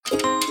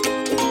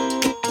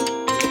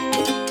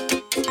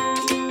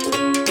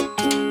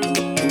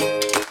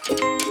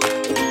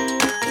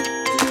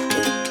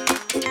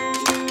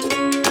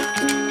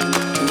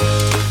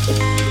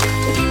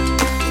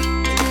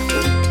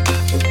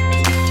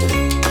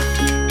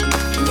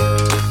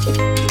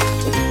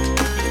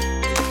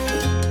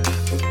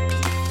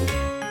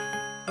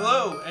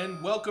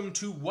welcome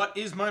to What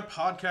Is My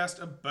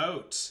Podcast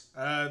About?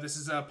 This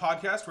is a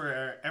podcast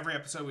where every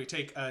episode we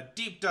take a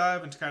deep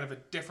dive into kind of a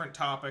different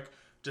topic,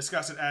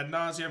 discuss it ad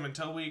nauseum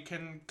until we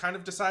can kind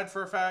of decide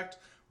for a fact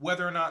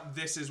whether or not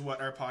this is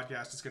what our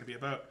podcast is going to be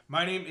about.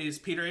 My name is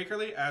Peter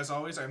Akerley. As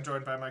always, I'm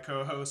joined by my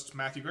co-host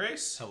Matthew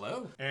Grace.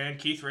 Hello. And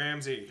Keith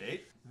Ramsey.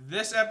 Hey.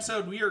 This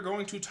episode, we are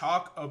going to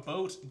talk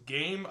about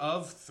Game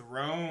of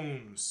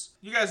Thrones.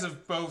 You guys are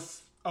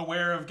both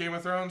aware of Game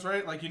of Thrones,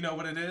 right? Like, you know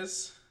what it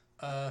is?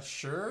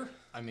 Sure.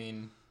 I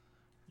mean...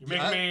 You're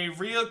making me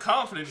real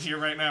confident here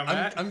right now,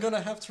 Matt. I'm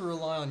gonna have to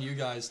rely on you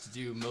guys to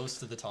do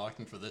most of the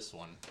talking for this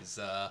one. Because,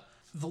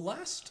 the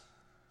last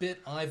bit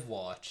I've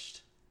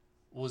watched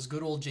was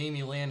good old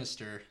Jaime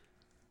Lannister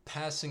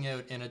passing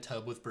out in a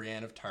tub with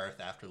Brienne of Tarth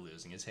after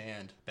losing his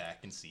hand back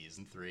in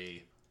Season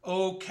 3.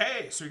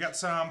 Okay, so we got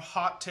some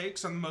hot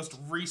takes on the most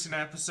recent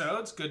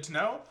episodes. Good to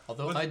know.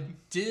 Although I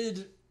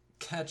did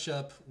catch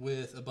up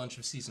with a bunch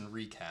of season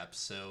recaps,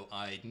 so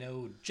I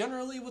know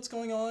generally what's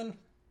going on,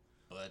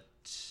 but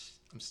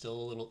I'm still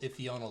a little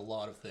iffy on a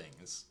lot of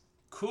things.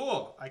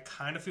 Cool. I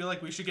kind of feel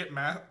like we should get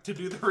Matt to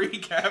do the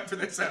recap for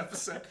this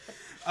episode.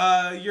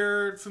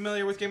 You're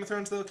familiar with Game of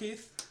Thrones, though,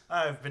 Keith?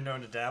 I've been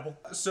known to dabble.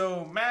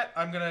 So, Matt,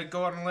 I'm going to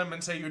go on a limb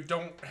and say you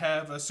don't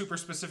have a super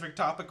specific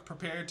topic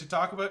prepared to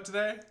talk about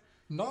today?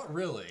 Not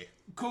really.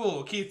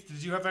 Cool. Keith,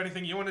 did you have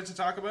anything you wanted to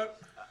talk about?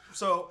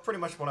 So, pretty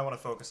much what I want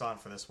to focus on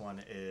for this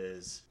one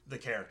is the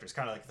characters.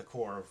 Kind of like the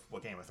core of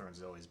what Game of Thrones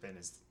has always been,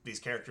 is these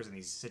characters in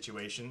these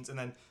situations, and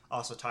then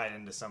also tie it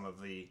into some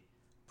of the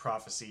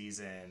prophecies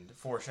and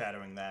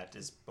foreshadowing that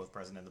is both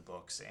present in the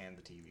books and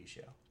the TV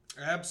show.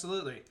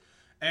 Absolutely.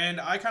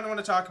 And I kind of want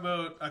to talk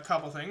about a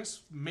couple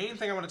things. Main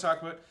thing I want to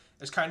talk about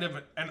is kind of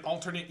an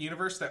alternate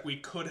universe that we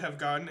could have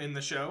gotten in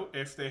the show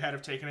if they had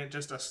have taken it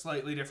just a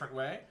slightly different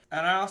way.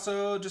 And I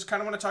also just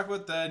kind of want to talk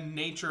about the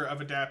nature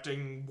of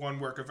adapting one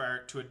work of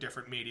art to a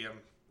different medium,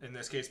 in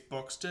this case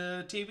books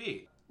to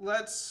TV.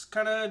 Let's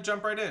kind of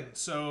jump right in.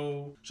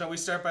 So, shall we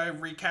start by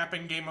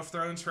recapping Game of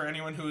Thrones for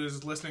anyone who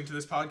is listening to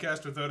this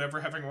podcast without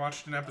ever having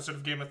watched an episode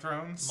of Game of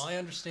Thrones? My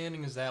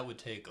understanding is that would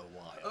take a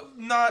while.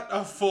 Not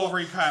a full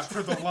recap,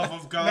 for the love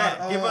of God.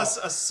 Matt, give us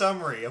a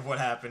summary of what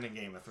happened in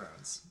Game of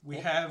Thrones. We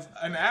have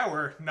an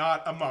hour,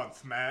 not a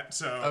month, Matt.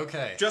 So,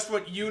 Okay. Just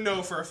what you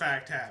know for a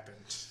fact happened.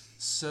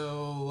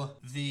 So,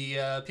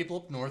 the people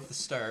up north, the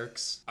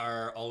Starks,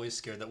 are always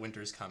scared that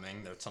winter's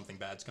coming, that something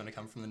bad's going to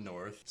come from the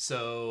north.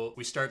 So,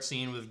 we start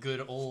seeing with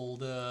good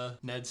old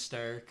Ned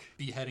Stark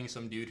beheading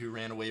some dude who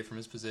ran away from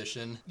his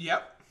position.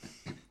 Yep.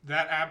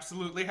 That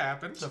absolutely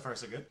happened. So far,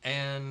 so good.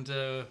 And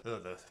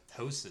the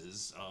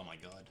houses, oh my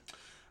god.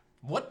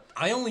 What?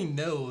 I only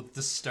know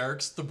the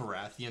Starks, the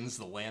Baratheons,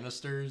 the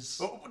Lannisters.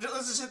 Well,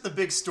 let's just hit the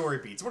big story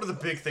beats. What are the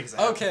big things that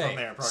happen from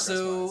there,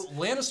 so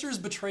progress-wise?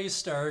 Lannisters betray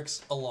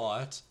Starks a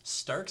lot.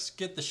 Starks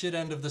get the shit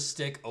end of the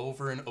stick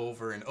over and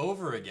over and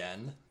over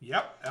again.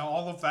 Yep,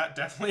 all of that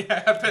definitely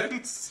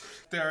happens.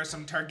 There are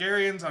some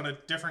Targaryens on a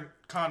different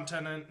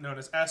continent known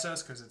as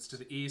Essos, because it's to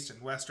the east,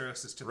 and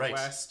Westeros is to the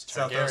west.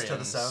 Southos to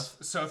the south.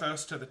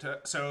 Sothos to the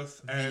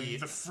south, and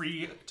the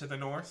Free to the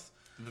north.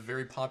 The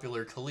very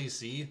popular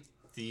Khaleesi,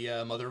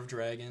 the mother of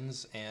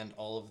dragons, and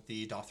all of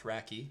the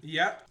Dothraki.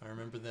 Yep. I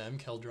remember them,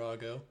 Khal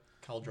Drogo.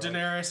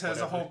 Daenerys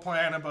has a whole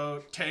plan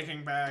about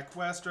taking back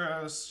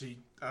Westeros. She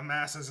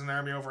amasses an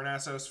army over in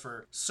Essos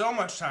for so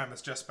much time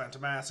that's just spent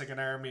amassing an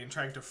army and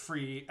trying to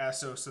free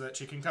Essos so that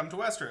she can come to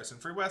Westeros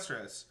and free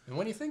Westeros. And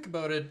when you think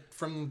about it,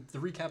 from the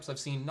recaps I've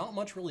seen, not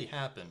much really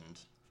happened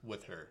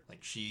with her.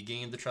 Like, she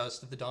gained the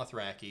trust of the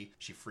Dothraki,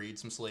 she freed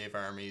some slave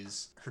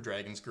armies, her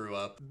dragons grew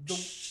up,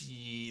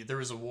 there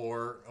was a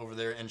war over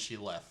there, and she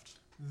left.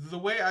 The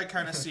way I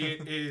kind of see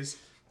it is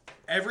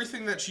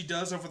everything that she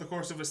does over the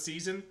course of a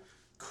season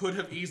could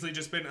have easily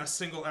just been a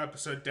single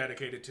episode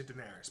dedicated to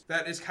Daenerys.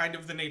 That is kind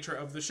of the nature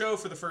of the show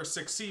for the first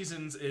 6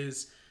 seasons,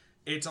 is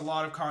it's a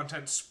lot of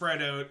content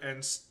spread out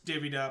and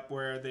divvied up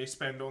where they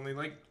spend only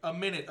like a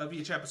minute of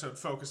each episode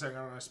focusing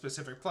on a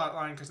specific plot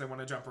line because they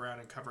want to jump around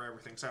and cover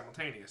everything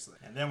simultaneously.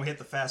 And then we hit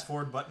the fast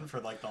forward button for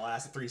like the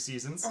last 3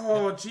 seasons.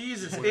 Oh,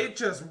 Jesus. It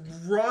just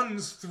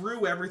runs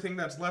through everything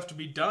that's left to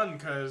be done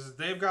because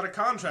they've got a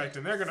contract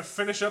and they're going to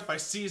finish up by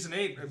season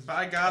 8. And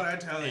by God, I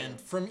tell you. And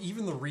from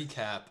even the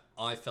recap,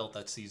 I felt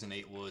that season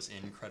 8 was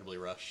incredibly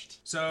rushed.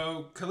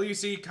 So,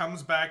 Khaleesi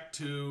comes back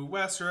to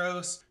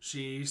Westeros.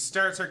 She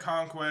starts her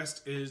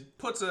conquest,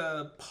 puts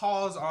a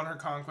pause on her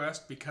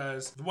conquest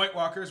because the White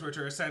Walkers, which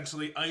are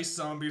essentially ice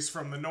zombies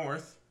from the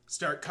north,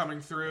 start coming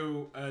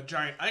through a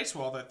giant ice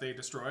wall that they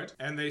destroyed,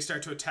 and they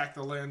start to attack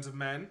the lands of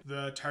men.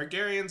 The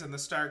Targaryens and the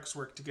Starks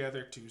work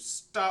together to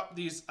stop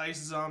these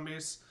ice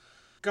zombies.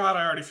 God,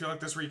 I already feel like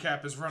this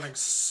recap is running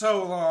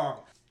so long.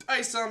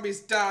 Ice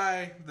zombies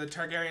die, the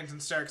Targaryens and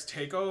Starks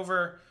take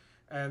over,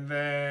 and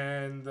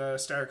then the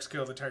Starks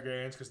kill the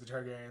Targaryens because the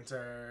Targaryens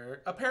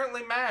are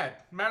apparently mad.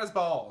 Mad as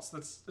balls.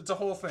 It's a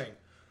whole thing.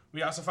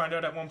 We also find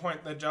out at one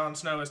point that Jon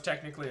Snow is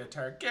technically a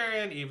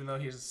Targaryen, even though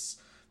he's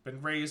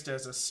been raised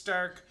as a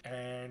Stark,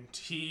 and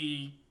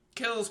he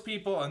kills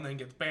people and then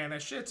gets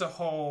banished. It's a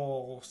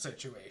whole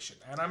situation.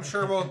 And I'm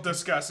sure we'll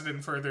discuss it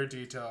in further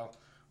detail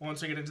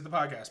once we get into the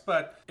podcast.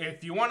 But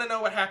if you want to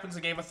know what happens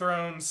in Game of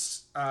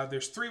Thrones,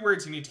 there's 3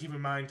 words you need to keep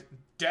in mind.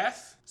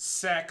 Death,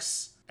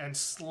 sex, and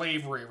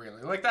slavery,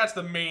 really. Like, that's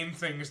the main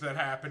things that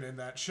happen in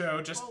that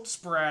show, just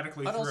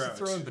sporadically I'd throughout.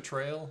 also throw in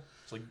betrayal.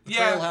 It's like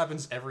betrayal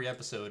happens every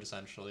episode,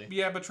 essentially.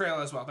 Yeah,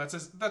 betrayal as well. That's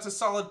a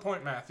solid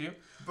point, Matthew.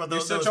 But You're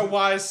such a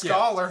wise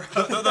scholar.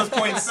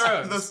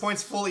 Those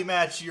points fully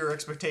match your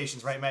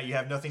expectations, right, Matt? You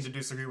have nothing to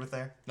disagree with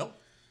there? Nope.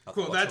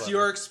 Cool, that's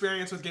your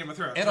experience with Game of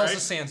Thrones, And right? also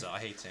Sansa. I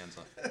hate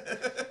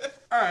Sansa.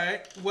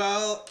 Alright,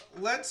 well,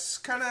 let's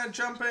kind of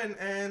jump in,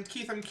 and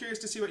Keith, I'm curious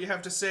to see what you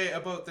have to say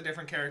about the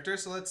different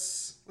characters, so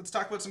let's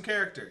talk about some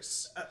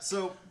characters.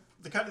 So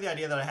the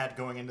idea that I had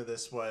going into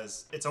this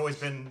was, it's always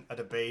been a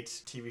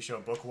debate, TV show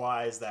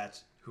book-wise,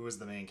 that who is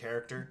the main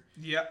character.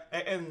 Yep.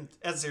 And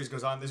as the series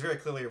goes on, there's very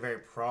clearly very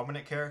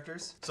prominent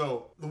characters.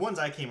 So the ones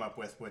I came up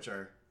with, which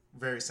are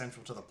very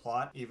central to the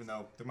plot, even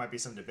though there might be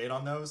some debate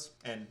on those.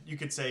 And you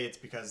could say it's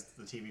because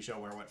the TV show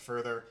where it went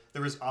further.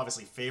 There was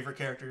obviously favorite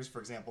characters, for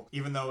example.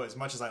 Even though as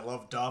much as I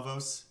love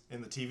Davos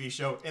in the TV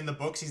show, in the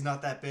books he's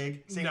not that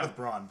big. Same with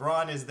Bronn.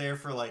 Bronn is there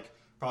for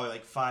probably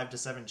 5 to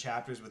 7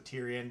 chapters with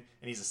Tyrion, and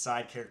he's a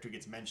side character who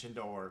gets mentioned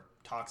or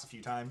talks a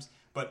few times.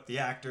 But the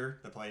actor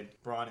that played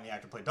Bronn and the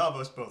actor that played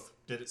Davos both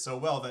did it so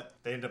well that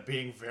they end up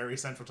being very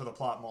central to the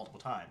plot multiple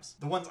times.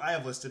 The ones I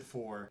have listed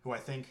for who I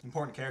think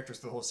important characters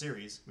for the whole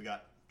series, we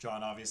got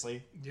Jon,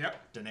 obviously.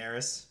 Yep.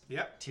 Daenerys.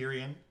 Yep.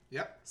 Tyrion.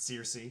 Yep.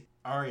 Cersei.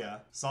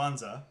 Arya.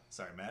 Sansa.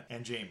 Sorry, Matt.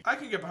 And Jaime. I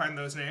can get behind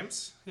those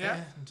names. Yeah.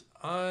 And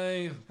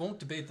I won't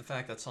debate the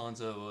fact that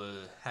Sansa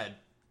had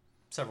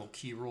several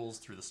key roles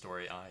through the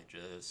story. I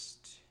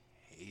just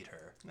hate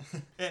her.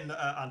 And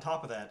on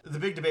top of that, the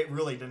big debate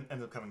really didn't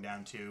end up coming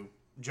down to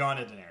Jon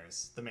and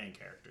Daenerys, the main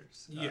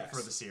characters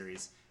for the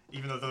series.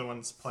 Even though the other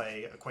ones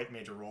play quite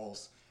major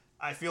roles.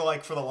 I feel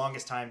like for the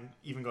longest time,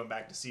 even going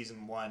back to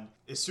season 1,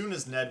 as soon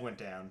as Ned went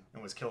down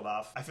and was killed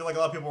off, I feel like a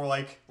lot of people were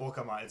like, well,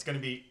 come on, it's going to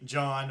be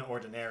Jon or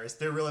Daenerys.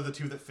 They're really the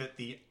two that fit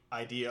the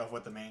idea of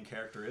what the main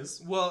character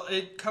is. Well,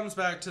 it comes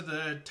back to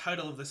the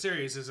title of the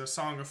series is A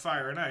Song of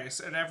Fire and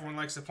Ice, and everyone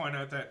likes to point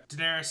out that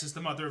Daenerys is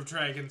the mother of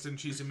dragons and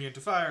she's immune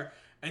to fire,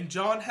 and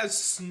Jon has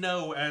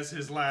Snow as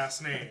his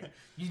last name.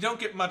 You don't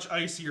get much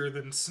icier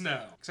than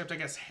snow, except I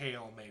guess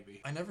hail,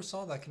 maybe. I never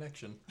saw that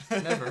connection.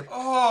 Never.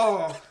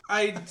 Oh,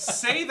 I'd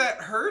say that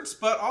hurts,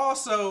 but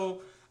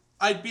also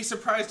I'd be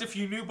surprised if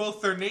you knew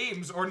both their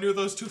names or knew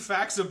those 2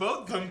 facts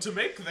about them to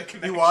make the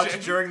connection. You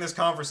watch during this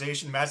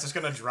conversation, Matt's just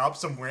going to drop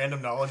some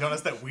random knowledge on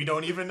us that we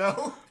don't even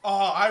know.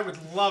 Oh, I would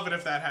love it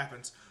if that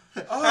happens.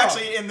 Oh.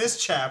 Actually, in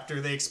this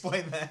chapter, they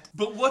explain that.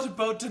 But what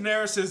about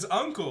Daenerys'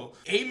 uncle,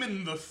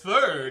 Aemon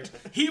III?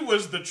 He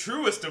was the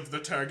truest of the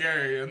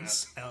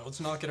Targaryens.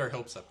 Let's not get our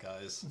hopes up,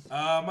 guys.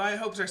 My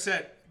hopes are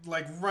set,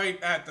 right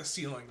at the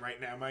ceiling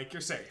right now, Mike.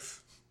 You're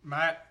safe.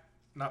 Matt?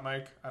 Not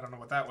Mike. I don't know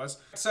what that was.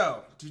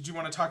 So, did you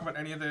want to talk about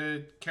any of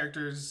the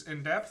characters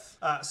in depth?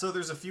 So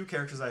there's a few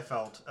characters I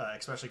felt,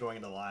 especially going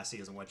into the last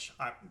season, which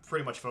I'm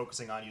pretty much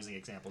focusing on using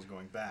examples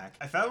going back.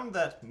 I found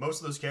that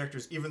most of those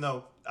characters, even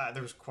though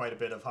there was quite a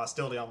bit of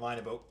hostility online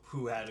about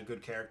who had a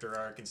good character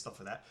arc and stuff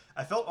like that,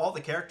 I felt all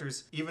the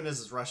characters, even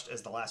as rushed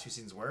as the last few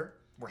seasons were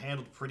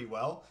handled pretty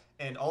well,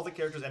 and all the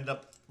characters ended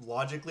up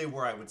logically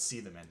where I would see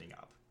them ending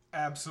up.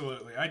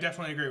 Absolutely. I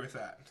definitely agree with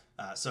that.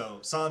 So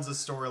Sansa's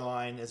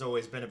storyline has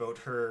always been about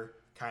her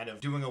kind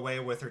of doing away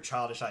with her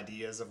childish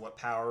ideas of what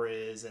power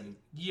is, and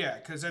yeah,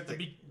 because at the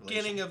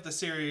beginning of the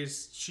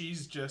series,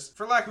 she's just,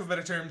 for lack of a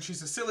better term,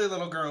 she's a silly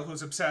little girl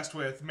who's obsessed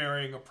with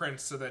marrying a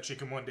prince so that she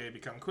can one day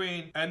become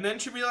queen. And then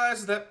she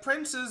realizes that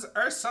princes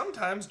are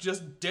sometimes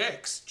just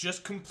dicks,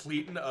 just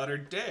complete and utter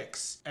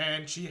dicks.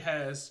 And she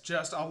has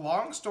just a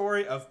long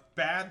story of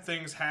bad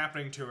things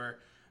happening to her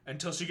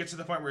until she gets to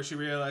the point where she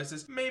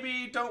realizes,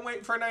 maybe don't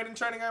wait for a knight in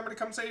shining armor to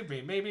come save me.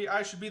 Maybe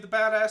I should be the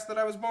badass that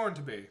I was born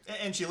to be.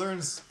 And she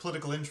learns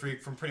political intrigue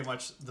from pretty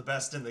much the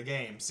best in the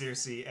game,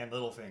 Cersei and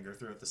Littlefinger,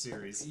 throughout the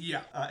series.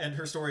 Yeah. And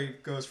her story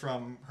goes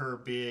from her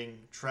being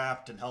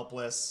trapped and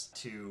helpless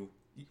to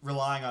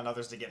relying on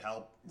others to get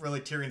help.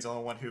 Really, Tyrion's the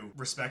only one who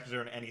respected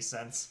her in any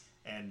sense,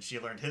 and she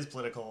learned his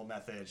political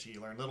method. She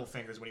learned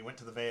Littlefinger's when he went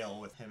to the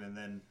Vale with him, and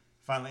then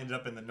finally ended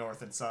up in the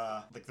north and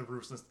saw the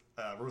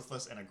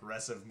ruthless and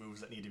aggressive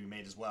moves that need to be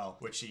made as well,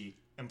 which she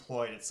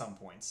employed at some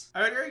points.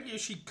 I would argue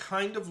she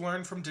kind of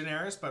learned from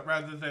Daenerys, but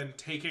rather than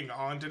taking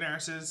on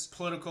Daenerys'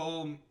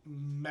 political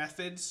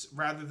methods,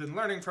 rather than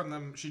learning from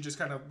them, she just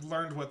kind of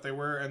learned what they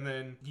were and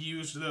then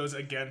used those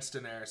against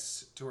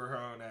Daenerys to her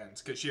own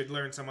ends, because she had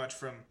learned so much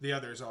from the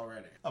others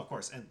already. Of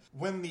course, and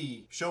when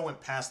the show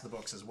went past the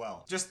books as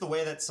well, just the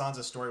way that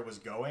Sansa's story was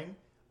going,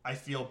 I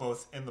feel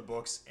both in the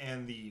books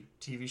and the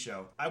TV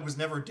show, I was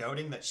never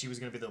doubting that she was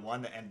going to be the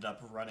one that ended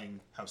up running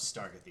House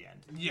Stark at the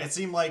end. Yeah. It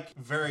seemed like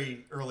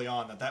very early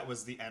on that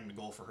was the end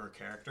goal for her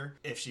character,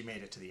 if she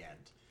made it to the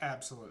end.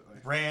 Absolutely.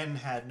 Bran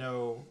had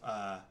no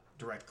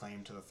direct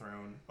claim to the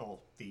throne,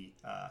 the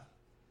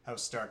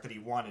House Stark that he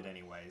wanted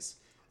anyways.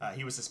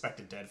 He was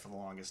suspected dead for the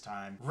longest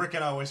time.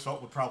 Rickon I always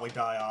felt would probably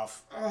die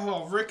off.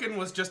 Oh, Rickon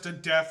was just a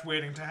death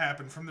waiting to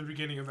happen from the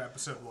beginning of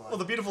episode 1. Well,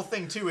 the beautiful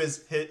thing, too,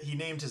 is he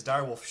named his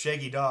direwolf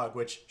Shaggy Dog,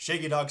 which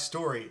Shaggy Dog's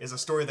story is a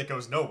story that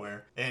goes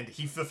nowhere, and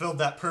he fulfilled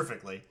that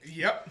perfectly.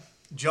 Yep.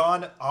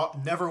 Jon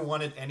never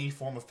wanted any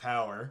form of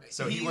power,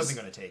 so he wasn't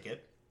going to take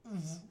it.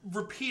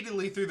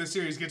 Repeatedly through the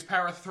series gets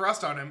power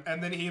thrust on him,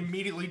 and then he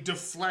immediately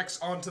deflects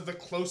onto the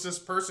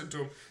closest person to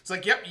him. It's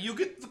like, yep, you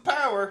get the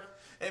power.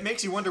 It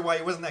makes you wonder why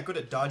he wasn't that good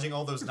at dodging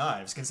all those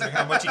knives, considering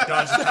how much he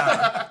dodged the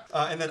power.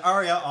 And then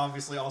Arya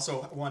obviously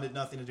also wanted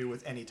nothing to do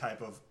with any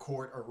type of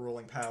court or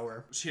ruling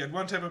power. She had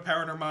one type of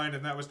power in her mind,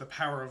 and that was the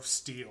power of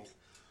steel.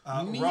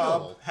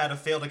 Robb had a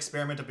failed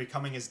experiment of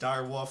becoming his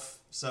direwolf.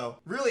 So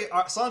really,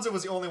 Sansa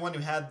was the only one who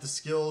had the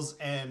skills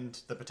and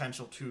the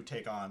potential to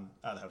take on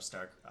the House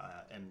Stark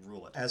and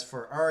rule it. As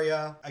for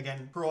Arya,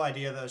 again, her whole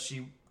idea though,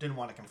 she didn't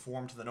want to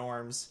conform to the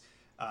norms.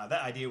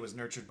 That idea was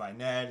nurtured by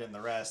Ned and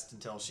the rest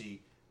until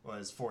she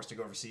was forced to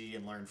go overseas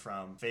and learn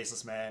from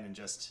Faceless Men and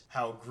just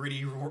how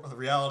gritty the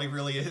reality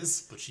really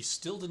is. But she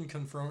still didn't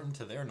conform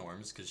to their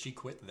norms because she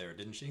quit there,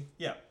 didn't she?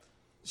 Yeah.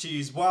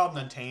 She's wild and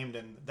untamed,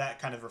 and that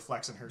kind of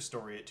reflects in her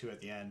story too at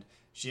the end.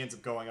 She ends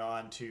up going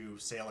on to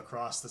sail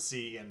across the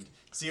sea and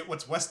see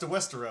what's west of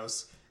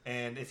Westeros.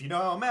 And if you know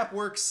how a map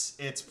works,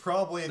 it's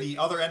probably the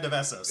other end of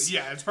Essos.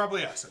 Yeah, it's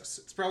probably Essos.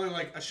 It's probably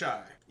like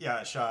Asshai.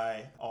 Yeah,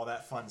 Asshai, all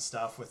that fun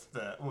stuff with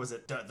the, what was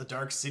it, the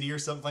Dark City or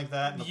something like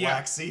that in the Yeah.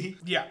 Black Sea.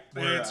 Yeah,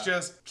 Where, it's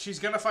just, she's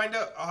gonna find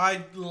out.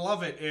 I'd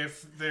love it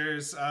if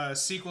there's a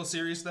sequel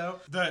series,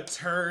 though, that's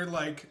her,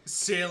 like,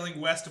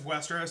 sailing west of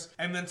Westeros,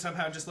 and then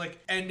somehow just, like,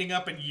 ending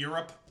up in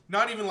Europe.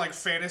 Not even, like,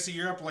 fantasy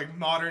Europe, like,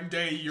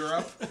 modern-day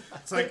Europe.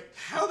 It's like,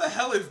 how the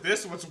hell is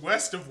this what's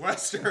west of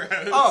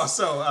Westeros? Oh,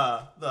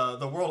 so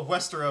the world of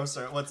Westeros,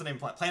 or what's the name?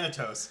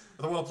 Planetos.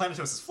 The world of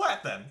Planetos is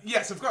flat then.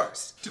 Yes, of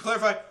course. To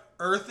clarify,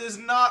 Earth is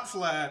not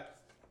flat.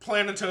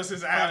 Planetos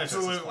is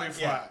absolutely flat, flat.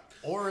 yeah.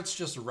 Or it's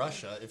just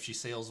Russia if she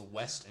sails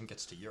west and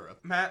gets to Europe.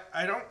 Matt,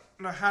 I don't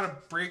know how to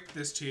break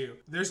this to you.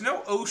 There's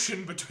no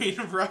ocean between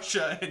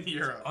Russia and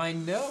Europe. I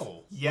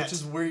know. Yet. Which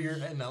is where your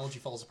analogy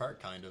falls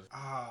apart, kind of.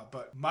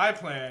 But my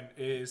plan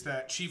is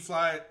that she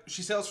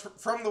sails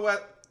from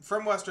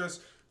Westeros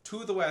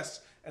to the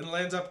west and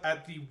lands up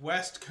at the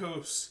west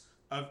coast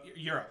of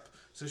Europe.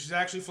 So she's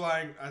actually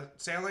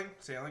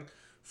sailing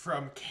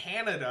from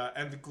Canada,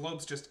 and the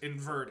globe's just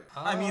inverted.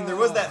 I mean, there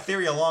was that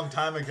theory a long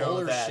time ago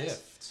Polar that...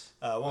 shift.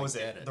 What was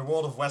get it? it. The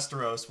world of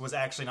Westeros was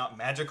actually not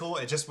magical.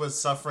 It just was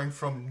suffering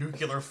from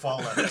nuclear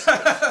fallout.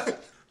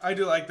 I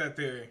do like that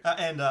theory.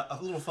 And a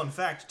little fun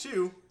fact,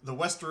 too, the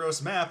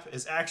Westeros map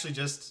is actually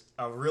just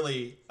a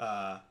really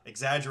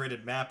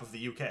exaggerated map of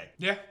the UK.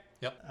 Yeah.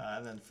 Yep.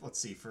 And then, let's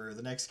see, for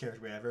the next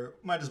character we have here,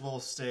 might as well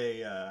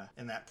stay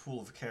in that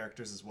pool of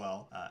characters as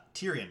well.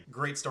 Tyrion,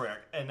 great story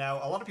arc. And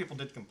now, a lot of people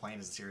did complain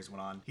as the series went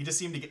on. He just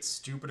seemed to get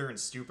stupider and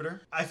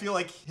stupider. I feel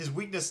like his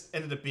weakness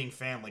ended up being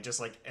family,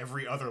 just like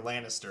every other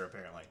Lannister,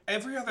 apparently.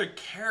 Every other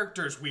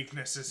character's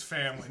weakness is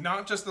family,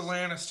 not just the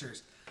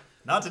Lannisters.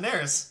 Not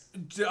Daenerys.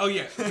 Oh,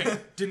 yeah. Okay.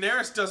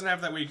 Daenerys doesn't have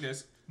that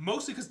weakness,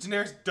 mostly because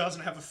Daenerys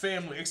doesn't have a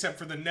family, except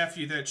for the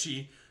nephew that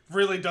she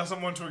really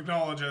doesn't want to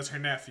acknowledge as her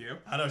nephew.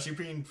 I know, she's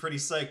being pretty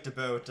psyched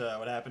about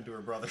what happened to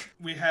her brother.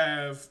 We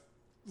have,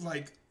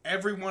 like,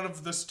 every one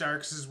of the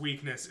Starks'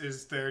 weakness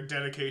is their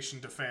dedication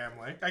to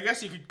family. I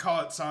guess you could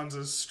call it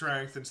Sansa's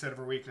strength instead of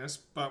her weakness,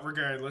 but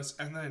regardless.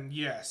 And then,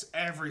 yes,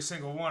 every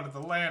single one of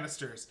the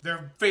Lannisters,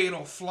 their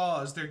fatal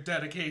flaw is their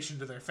dedication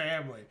to their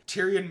family.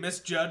 Tyrion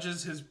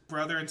misjudges his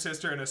brother and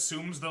sister and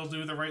assumes they'll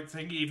do the right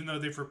thing, even though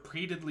they've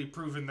repeatedly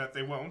proven that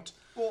they won't.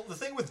 Well, the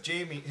thing with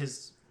Jaime,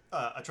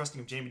 trusting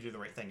of Jaime to do the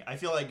right thing, I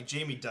feel like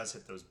Jaime does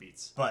hit those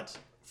beats. But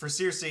for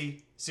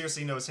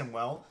Cersei knows him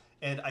well.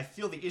 And I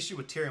feel the issue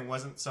with Tyrion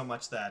wasn't so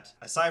much that,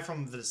 aside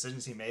from the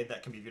decisions he made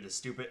that can be viewed as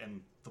stupid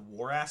and the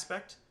war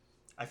aspect,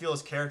 I feel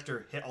his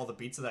character hit all the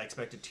beats that I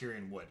expected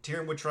Tyrion would.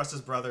 Tyrion would trust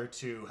his brother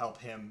to help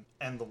him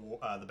end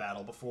the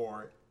battle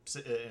before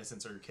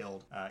innocents are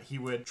killed. He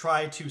would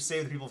try to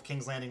save the people of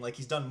King's Landing like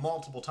he's done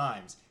multiple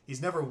times.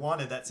 He's never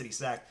wanted that city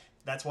sacked.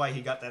 That's why he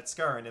got that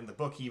scar, and in the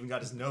book he even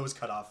got his nose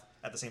cut off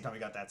at the same time he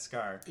got that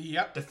scar.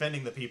 Yep.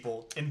 Defending the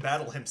people in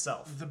battle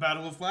himself. The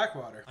Battle of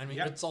Blackwater. I mean,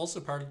 Yep. it's also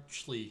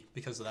partially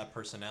because of that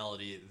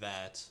personality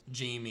that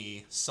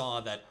Jaime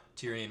saw that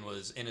Tyrion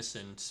was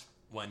innocent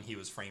when he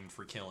was framed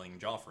for killing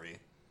Joffrey,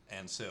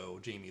 and so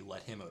Jaime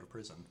let him out of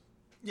prison.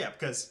 Yeah,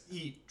 because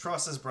he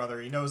trusts his brother.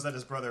 He knows that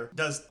his brother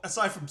does,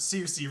 aside from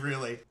Cersei,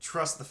 really,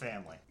 trust the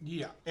family.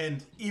 Yeah.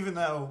 And even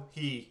though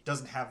he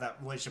doesn't have that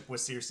relationship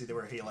with Cersei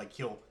where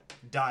he'll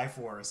die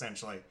for her,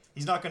 essentially,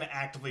 he's not going to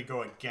actively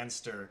go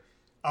against her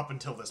up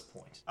until this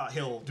point.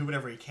 He'll do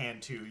whatever he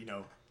can to,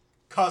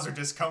 cause her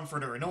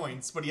discomfort or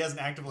annoyance, but he hasn't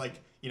actively,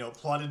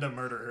 plotted to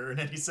murder her in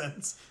any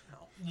sense.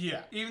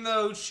 Yeah. Even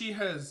though she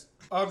has,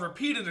 on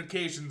repeated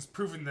occasions,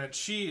 proven that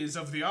she is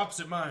of the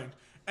opposite mind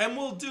and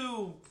will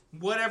do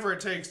whatever it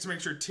takes to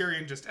make sure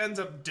Tyrion just ends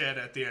up dead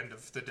at the end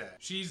of the day.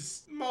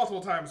 She's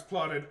multiple times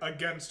plotted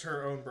against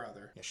her own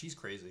brother. Yeah, she's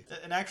crazy.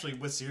 And actually,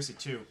 with Cersei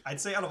too,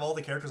 I'd say out of all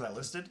the characters I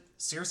listed,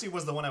 Cersei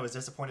was the one I was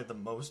disappointed the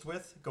most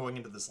with going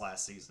into this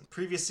last season.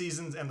 Previous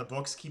seasons and the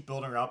books keep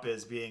building her up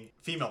as being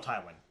female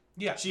Tywin.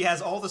 Yeah. She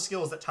has all the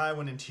skills that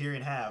Tywin and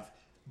Tyrion have,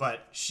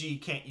 but she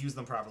can't use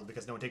them properly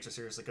because no one takes her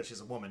seriously because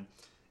she's a woman.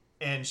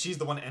 And she's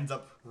the one that ends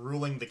up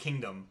ruling the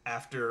kingdom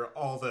after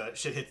all the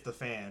shit hits the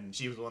fan.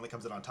 She was the one that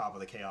comes in on top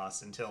of the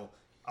chaos until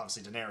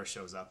obviously Daenerys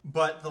shows up.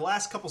 But the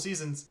last couple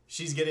seasons,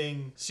 she's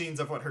getting scenes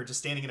of her just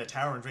standing in a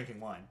tower and drinking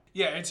wine.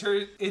 Yeah, it's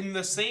her in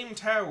the same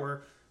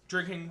tower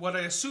drinking what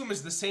I assume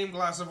is the same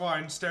glass of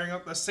wine, staring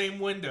out the same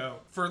window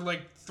for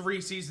like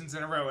 3 seasons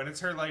in a row. And it's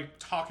her like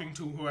talking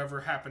to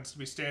whoever happens to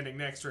be standing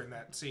next to her in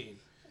that scene.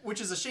 Which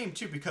is a shame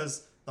too,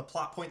 because the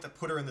plot point that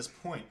put her in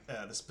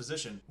this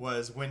position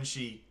was when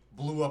she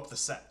blew up the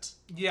set.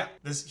 Yeah.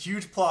 This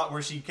huge plot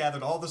where she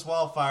gathered all this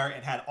wildfire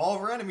and had all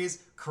of her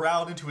enemies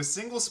corralled into a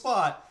single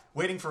spot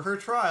waiting for her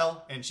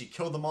trial, and she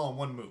killed them all in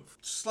one move.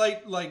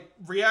 Slight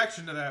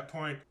reaction to that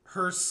point.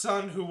 Her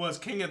son, who was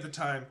king at the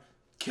time,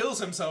 kills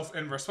himself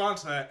in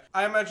response to that.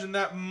 I imagine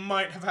that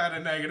might have had a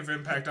negative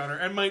impact on her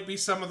and might be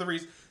some of the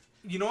reason.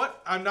 You know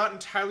what? I'm not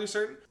entirely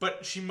certain,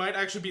 but she might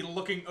actually be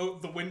looking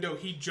out the window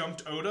he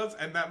jumped out of,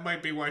 and that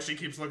might be why she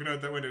keeps looking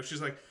out that window.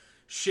 She's like,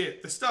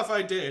 shit, the stuff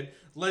I did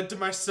led to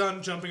my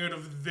son jumping out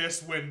of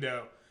this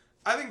window.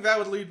 I think that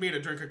would lead me to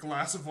drink a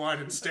glass of wine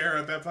and stare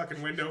at that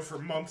fucking window for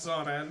months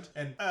on end.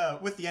 And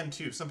with the end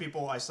too, some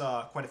people I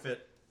saw quite a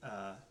bit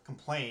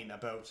complain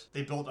about,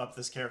 they built up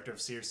this character of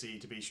Cersei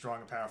to be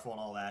strong and powerful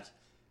and all that,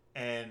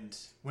 and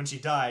when she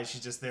dies,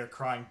 she's just there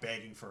crying,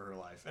 begging for her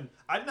life. And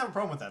I didn't have a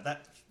problem with that.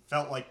 That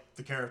felt like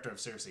the character of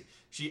Cersei.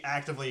 She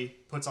actively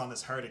puts on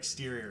this hard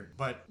exterior,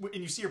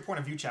 and you see her point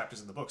of view chapters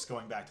in the books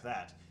going back to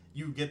that.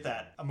 You get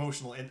that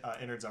emotional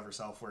innards of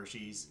herself where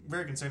she's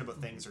very concerned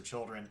about things, her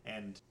children,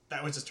 and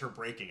that was just her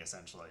breaking,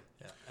 essentially.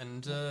 Yeah,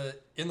 and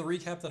in the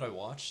recap that I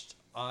watched,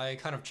 I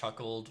kind of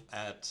chuckled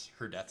at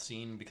her death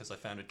scene because I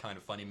found it kind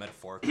of funny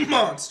metaphorically.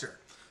 Monster!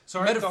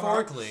 Sorry,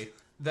 Metaphorically,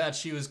 that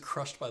she was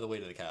crushed by the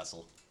weight of the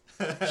castle.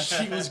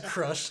 She was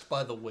crushed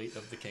by the weight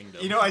of the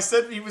kingdom. You know, I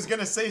said he was going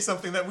to say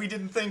something that we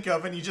didn't think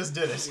of, and he just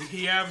did it.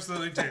 He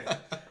absolutely did.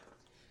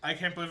 I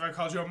can't believe I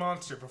called you a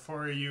monster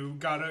before you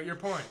got out your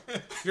point.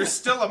 You're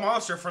still a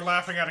monster for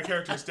laughing at a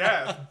character's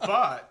death,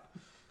 but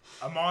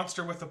a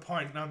monster with a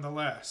point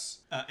nonetheless.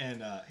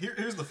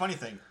 Here's the funny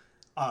thing.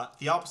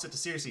 The opposite to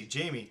Cersei,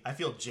 Jaime. I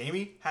feel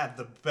Jaime had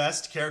the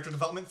best character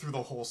development through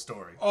the whole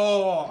story.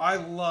 Oh, I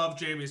love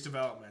Jaime's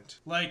development.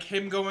 Like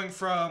him going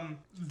from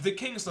the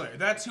Kingslayer,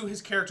 that's who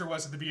his character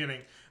was at the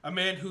beginning. A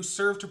man who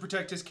served to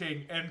protect his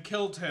king and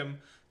killed him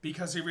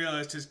because he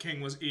realized his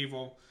king was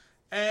evil.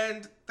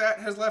 And that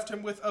has left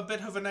him with a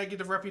bit of a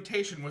negative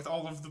reputation with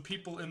all of the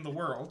people in the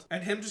world.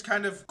 And him just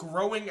kind of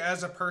growing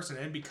as a person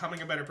and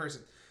becoming a better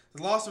person.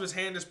 The loss of his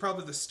hand is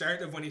probably the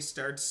start of when he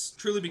starts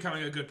truly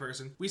becoming a good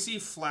person. We see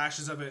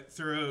flashes of it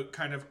throughout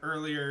kind of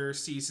earlier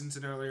seasons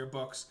and earlier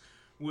books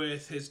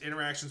with his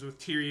interactions with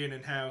Tyrion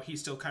and how he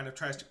still kind of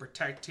tries to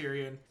protect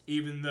Tyrion,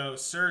 even though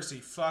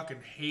Cersei fucking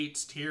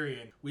hates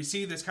Tyrion. We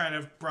see this kind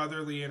of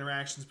brotherly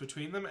interactions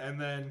between them, and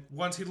then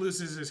once he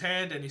loses his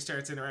hand and he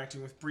starts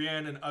interacting with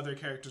Brienne and other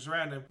characters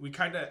around him, we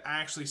kind of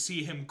actually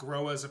see him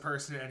grow as a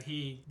person, and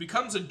he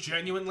becomes a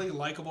genuinely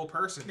likable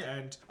person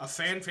and a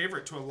fan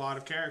favorite to a lot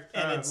of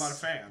a lot of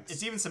fans.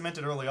 It's even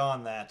cemented early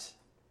on that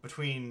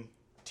between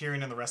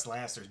Tyrion and the rest of the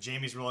Lannisters,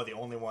 Jaime's really the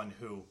only one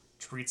who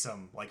treats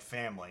him like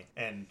family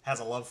and has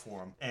a love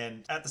for him.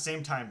 And at the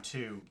same time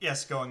too,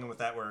 yes, going in with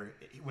that where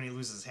when he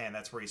loses his hand,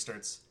 that's where he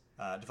starts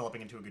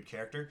developing into a good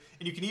character.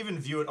 And you can even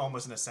view it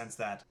almost in a sense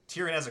that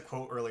Tyrion has a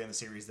quote early in the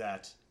series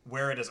that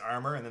wear it as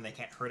armor and then they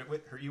can't hurt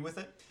you with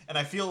it. And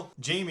I feel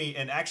Jaime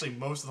and actually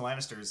most of the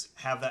Lannisters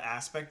have that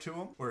aspect to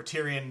him where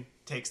Tyrion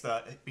takes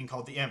the being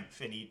called the imp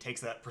and he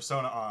takes that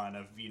persona on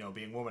of, you know,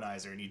 being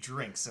womanizer and he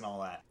drinks and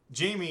all that.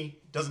 Jaime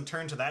doesn't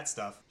turn to that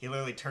stuff. He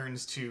literally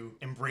turns to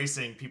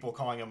embracing people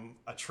calling him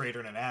a traitor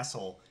and an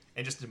asshole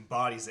and just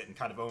embodies it and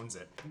kind of owns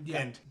it. Yeah.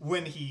 And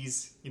when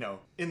he's, you know,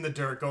 in the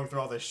dirt going through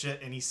all this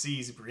shit and he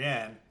sees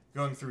Brienne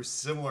going through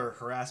similar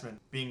harassment,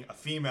 being a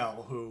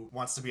female who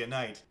wants to be a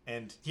knight,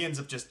 and he ends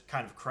up just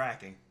kind of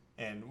cracking.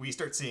 And we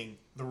start seeing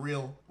the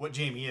real, what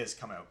Jaime is,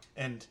 come out.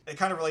 And it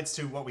kind of relates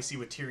to what we see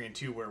with Tyrion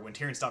too, where when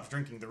Tyrion stops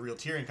drinking, the real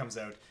Tyrion comes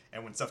out,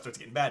 and when stuff starts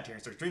getting bad,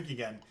 Tyrion starts drinking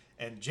again,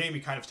 and Jaime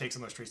kind of takes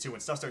on those traits too.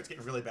 When stuff starts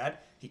getting really bad,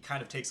 he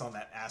kind of takes on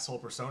that asshole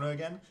persona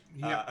again.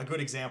 Yeah. A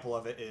good example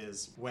of it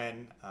is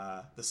when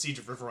the Siege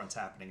of Riverrun's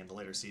happening in the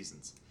later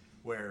seasons,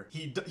 where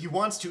he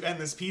wants to end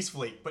this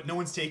peacefully, but no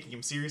one's taking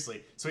him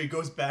seriously. So he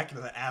goes back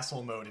into the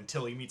asshole mode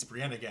until he meets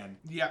Brienne again.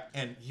 Yeah.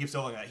 And he keeps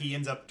doing that. He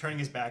ends up turning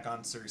his back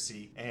on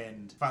Cersei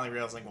and finally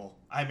realizing, well,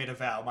 I made a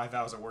vow. My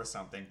vows are worth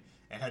something.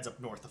 and heads up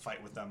north to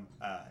fight with them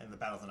in the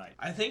Battle of the Night.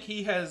 I think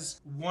he has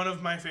one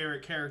of my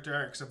favorite character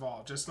arcs of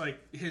all. Just like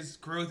his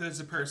growth as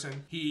a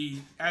person.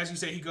 He, as you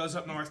say, he goes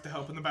up north to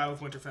help in the Battle of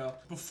Winterfell.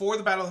 Before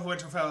the Battle of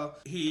Winterfell,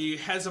 he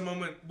has a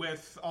moment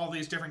with all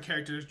these different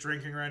characters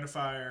drinking around a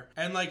fire.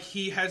 And like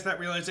he has that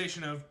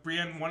realization of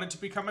Brienne wanted to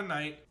become a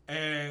knight,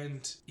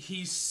 and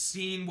he's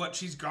seen what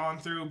she's gone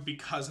through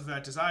because of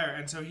that desire.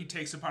 And so he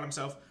takes upon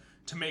himself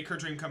to make her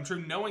dream come true,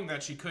 knowing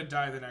that she could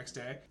die the next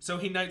day. So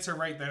he knights her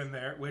right then and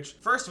there, which,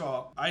 first of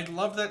all, I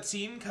love that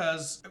scene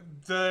because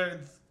they're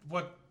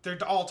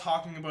all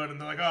talking about it,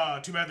 and they're like, oh,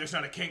 too bad there's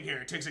not a king here.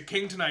 It takes a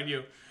king to knight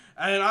you.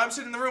 And I'm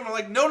sitting in the room, I'm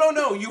like,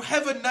 no, you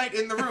have a knight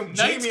in the room.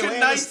 Knights can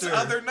knight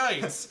other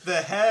knights.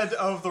 The head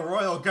of the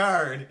royal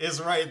guard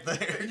is right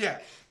there. Yeah.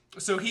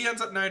 So he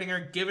ends up knighting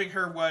her, giving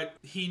her what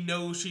he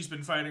knows she's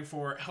been fighting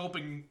for,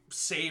 helping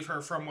save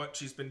her from what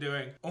she's been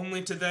doing,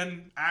 only to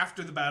then,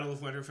 after the Battle of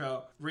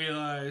Winterfell,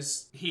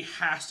 realize he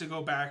has to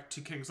go back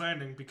to King's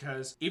Landing,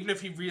 because even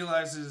if he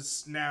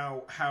realizes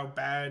now how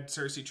bad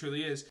Cersei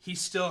truly is, he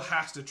still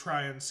has to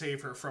try and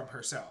save her from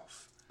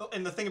herself.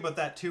 And the thing about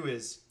that, too,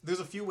 is there's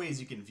a few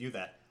ways you can view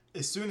that.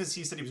 As soon as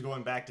he said he was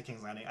going back to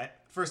King's Landing,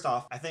 first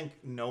off, I think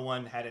no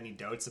one had any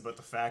doubts about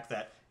the fact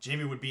that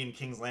Jaime would be in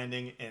King's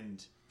Landing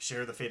and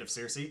share the fate of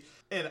Cersei.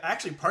 And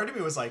actually, part of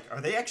me was like,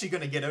 are they actually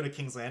going to get out of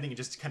King's Landing and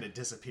just kind of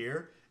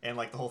disappear? And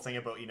like the whole thing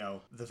about,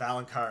 the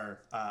Valonqar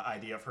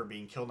idea of her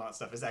being killed and all that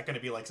stuff, is that going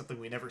to be like something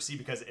we never see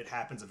because it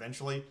happens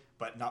eventually,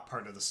 but not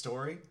part of the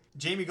story?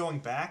 Jaime going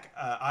back,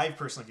 I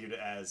personally viewed it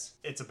as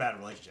it's a bad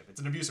relationship.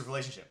 It's an abusive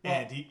relationship. Well,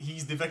 and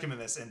he's the victim in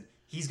this, and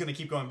he's going to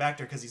keep going back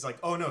to her because he's like,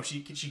 oh no,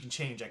 she can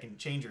change. I can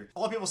change her. A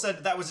lot of people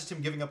said that was just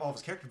him giving up all of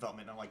his character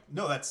development. And I'm like,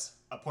 no, that's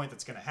a point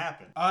that's going to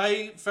happen.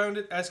 I found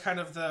it as kind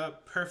of the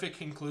perfect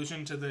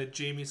conclusion to the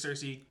Jaime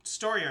Cersei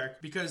story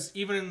arc, because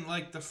even in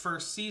like the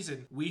first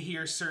season, we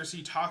hear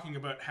Cersei talking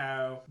about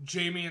how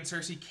Jaime and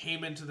Cersei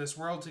came into this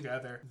world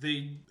together.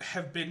 They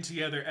have been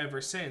together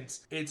ever since.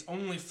 It's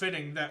only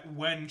fitting that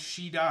when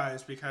she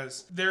dies,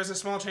 because there's a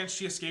small chance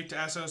she escaped to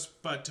Essos,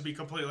 but to be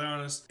completely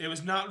honest, it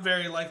was not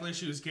very likely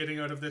she was getting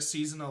out of this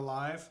season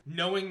alive.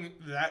 Knowing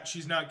that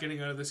she's not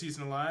getting out of the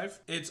season alive,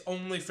 it's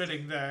only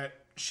fitting that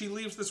she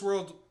leaves this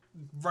world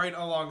right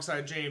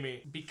alongside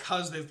Jaime,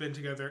 because they've been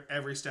together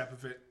every step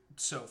of it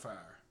so far.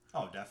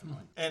 Oh,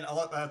 definitely. And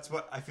that's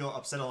what I feel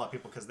upset a lot of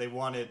people, because they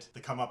wanted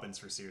the comeuppance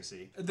for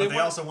Cersei, but they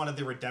also wanted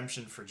the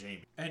redemption for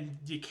Jaime. And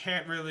you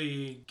can't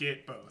really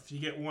get both. You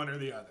get one or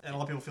the other. And a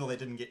lot of people feel they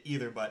didn't get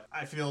either, but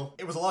I feel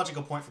it was a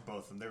logical point for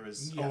both of them. There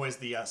was always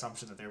the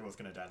assumption that they were both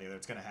going to die together.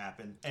 It's going to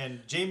happen. And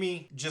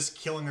Jaime just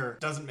killing her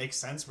doesn't make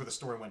sense where the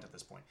story went at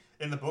this point.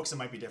 In the books, it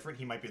might be different.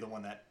 He might be the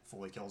one that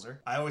fully kills her.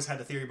 I always had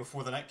the theory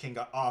before the Night King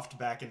got offed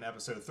back in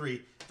episode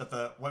 3 that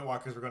the White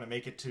Walkers were going to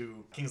make it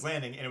to King's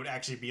Landing, and it would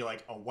actually be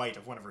like a white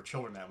of one of her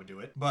children that would do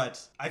it. But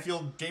I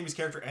feel Jaime's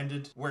character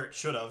ended where it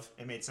should have.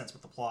 It made sense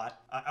with the plot.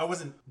 I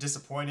wasn't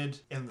disappointed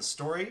in the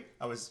story.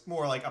 I was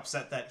more like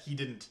upset that he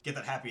didn't get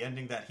that happy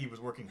ending that he was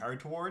working hard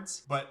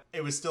towards. But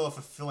it was still a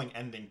fulfilling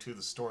ending to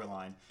the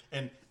storyline.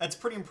 And that's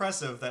pretty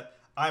impressive that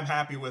I'm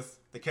happy with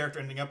the character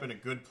ending up in a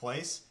good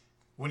place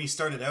when he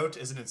started out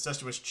as an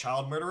incestuous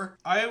child murderer.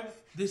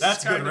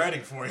 That's good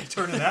writing for you,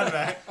 turning that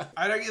back.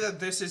 I'd argue that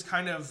this is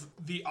kind of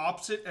the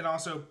opposite, and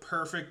also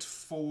perfect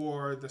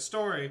for the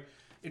story.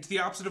 It's the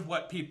opposite of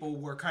what people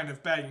were kind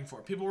of begging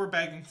for. People were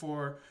begging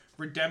for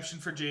redemption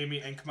for Jaime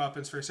and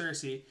comeuppance for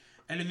Cersei.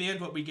 And in the end,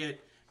 what we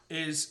get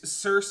is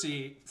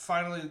Cersei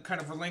finally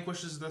kind of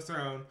relinquishes the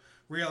throne,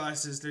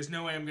 realizes there's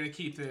no way I'm going to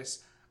keep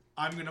this.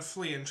 I'm going to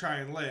flee and try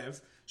and live.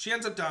 She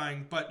ends up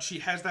dying, but she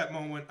has that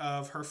moment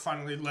of her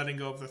finally letting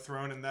go of the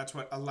throne, and that's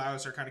what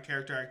allows her kind of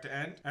character arc to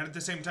end. And at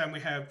the same time,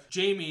 we have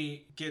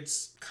Jaime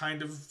gets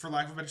kind of, for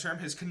lack of a better term,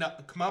 his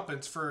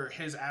comeuppance for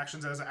his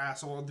actions as an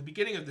asshole at the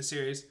beginning of the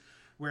series,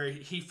 where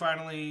he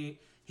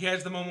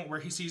has the moment where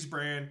he sees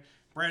Bran.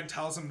 Bran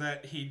tells him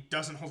that he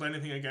doesn't hold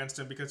anything against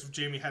him, because if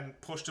Jaime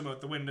hadn't pushed him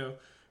out the window,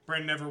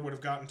 Bran never would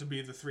have gotten to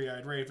be the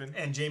Three-Eyed Raven.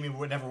 And Jaime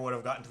never would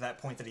have gotten to that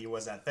point that he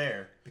was at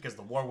there, because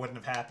the war wouldn't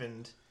have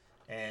happened,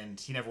 and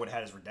he never would have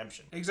had his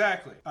redemption.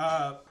 Exactly.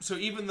 So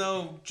even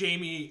though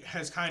Jaime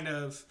has kind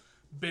of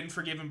been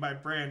forgiven by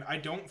Bran, I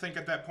don't think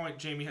at that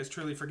point Jaime has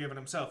truly forgiven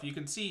himself. You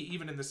can see,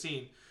 even in the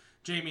scene,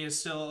 Jaime is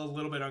still a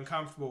little bit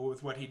uncomfortable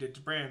with what he did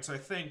to Bran. So I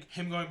think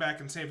him going back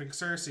and saving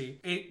Cersei,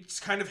 it's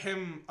kind of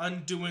him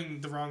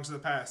undoing the wrongs of the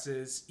past.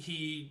 Is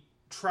he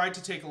tried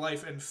to take a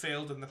life and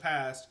failed in the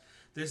past.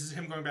 This is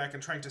him going back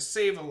and trying to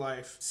save a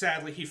life.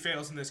 Sadly, he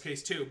fails in this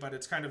case too, but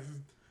it's kind of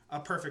a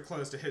perfect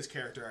close to his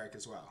character arc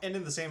as well. And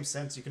in the same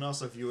sense, you can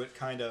also view it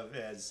kind of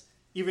as,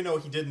 even though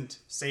he didn't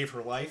save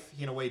her life,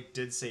 he in a way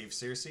did save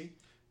Cersei.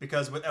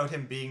 Because without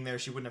him being there,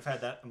 she wouldn't have had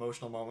that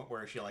emotional moment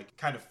where she like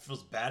kind of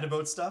feels bad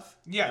about stuff.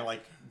 Yeah. And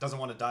like doesn't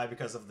want to die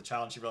because of the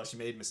challenge. She realized she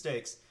made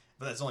mistakes.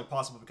 But that's only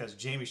possible because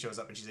Jaime shows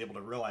up and she's able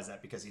to realize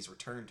that because he's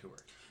returned to her.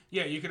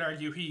 Yeah, you could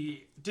argue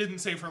he didn't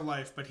save her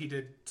life, but he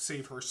did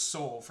save her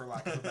soul, for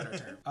lack of a better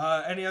term.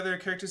 Any other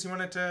characters you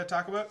wanted to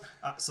talk about?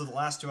 So the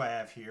last two I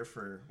have here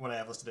for what I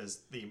have listed as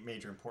the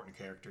major important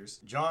characters,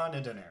 Jon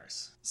and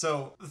Daenerys.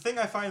 So the thing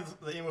I find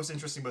the most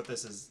interesting about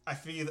this is I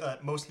feel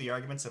that most of the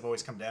arguments have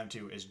always come down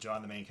to, is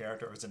Jon the main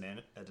character or is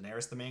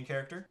Daenerys the main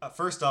character?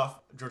 First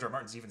off, George R. R.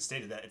 Martin's even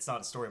stated that it's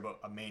not a story about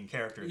a main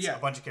character. It's a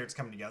bunch of characters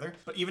coming together.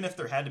 But even if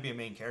there had to be a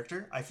main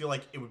character, I feel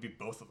like it would be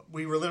both of them.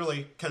 We were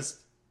literally, because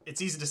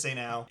it's easy to say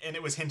now, and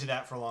it was hinted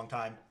at for a long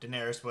time,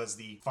 Daenerys was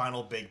the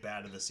final big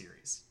bad of the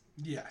series.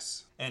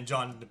 Yes. And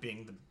Jon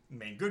being the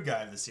main good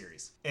guy of the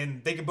series.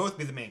 And they can both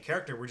be the main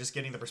character. We're just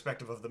getting the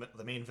perspective of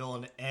the main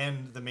villain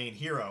and the main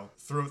hero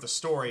throughout the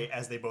story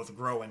as they both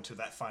grow into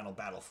that final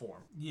battle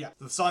form. Yeah.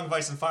 The Song of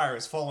Ice and Fire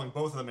is following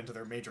both of them into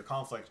their major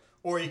conflict.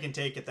 Or you can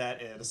take it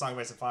that the Song of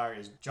Ice and Fire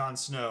is Jon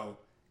Snow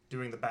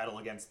doing the battle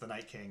against the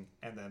Night King,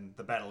 and then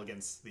the battle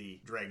against the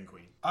Dragon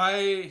Queen.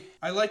 I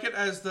like it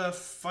as the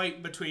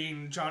fight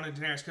between Jon and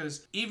Daenerys,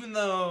 because even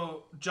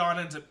though Jon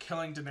ends up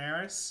killing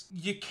Daenerys,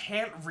 you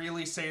can't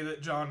really say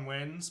that Jon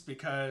wins,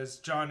 because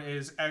Jon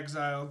is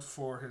exiled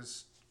for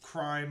his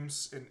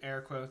crimes, in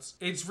air quotes.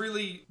 It's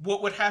really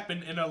what would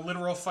happen in a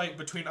literal fight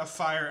between a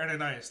fire and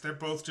an ice. They're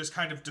both just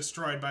kind of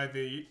destroyed by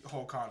the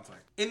whole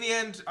conflict. In the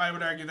end, I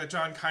would argue that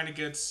Jon kind of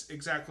gets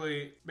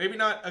exactly, maybe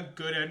not a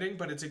good ending,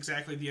 but it's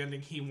exactly the ending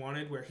he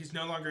wanted, where he's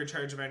no longer in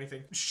charge of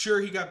anything. Sure,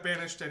 he got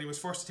banished and he was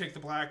forced to take the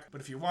black, but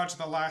if you watch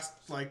the last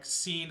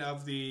scene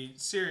of the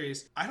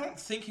series, I don't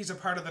think he's a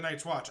part of the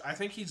Night's Watch. I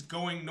think he's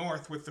going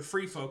north with the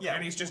Free Folk,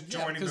 and he's just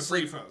joining the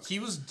Free Folk. He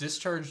was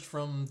discharged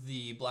from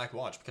the Black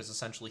Watch because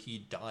essentially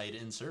he died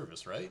in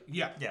service, right?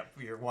 Yeah. Yeah,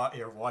 your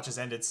watch has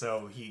ended,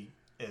 so he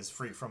is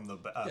free from the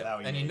vow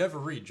he and he made. never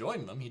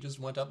rejoined them. He just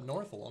went up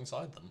north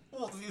alongside them.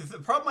 Well, the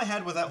problem I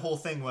had with that whole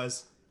thing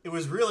was, it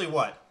was really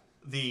what?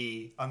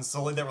 The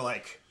Unsullied that were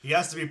like, he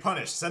has to be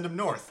punished, send him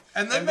north.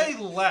 And then they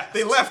left.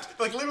 They left.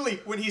 Literally,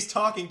 when he's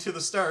talking to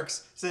the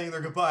Starks, saying their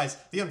goodbyes,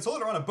 the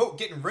Unsullied are on a boat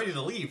getting ready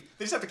to leave.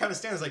 They just have to kind of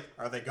stand there,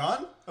 are they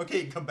gone?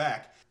 Okay, come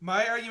back.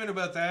 My argument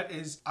about that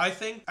is I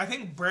think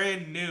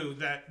Bran knew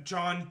that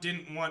Jon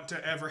didn't want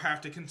to ever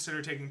have to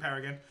consider taking power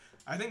again.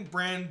 I think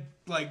Bran,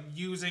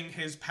 using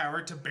his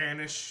power to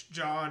banish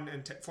Jon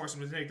and force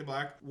him to take the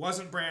black,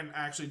 wasn't Bran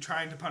actually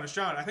trying to punish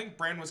Jon. I think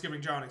Bran was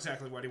giving Jon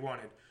exactly what he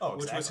wanted,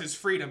 which was his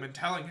freedom and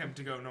telling him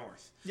to go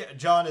north. Yeah,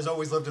 Jon has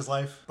always lived his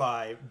life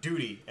by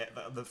duty.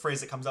 The phrase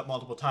that comes up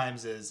multiple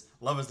times is,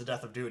 love is the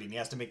death of duty, and he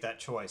has to make that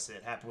choice.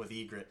 It happened with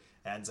Ygritte,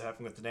 and ends up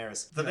happening with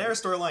Daenerys. The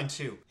Daenerys storyline,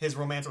 too, his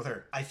romance with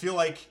her, I feel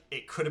like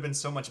it could have been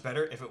so much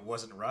better if it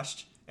wasn't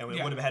rushed, and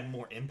it would have had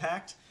more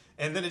impact.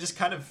 And then it just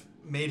kind of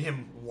made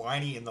him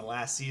whiny in the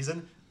last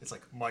season. It's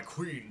my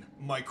queen,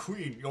 you're my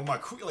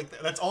queen.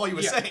 That's all he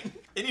was saying.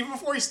 And even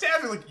before he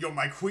stabbed her, you're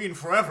my queen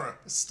forever.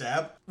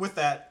 Stab. With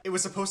that, it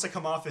was supposed to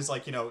come off as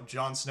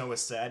Jon Snow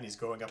is sad and he's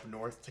going up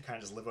north to kind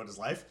of just live out his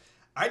life.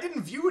 I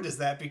didn't view it as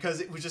that because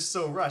it was just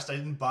so rushed. I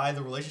didn't buy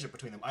the relationship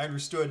between them. I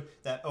understood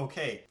that,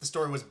 okay, the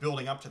story was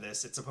building up to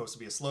this. It's supposed to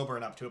be a slow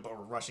burn up to it, but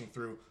we're rushing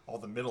through all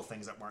the middle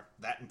things that weren't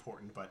that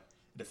important, but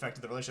it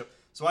affected the relationship.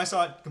 So I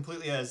saw it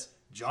completely as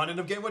Jon ended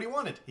up getting what he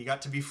wanted. He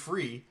got to be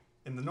free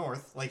in the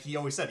North, like he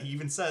always said. He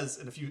even says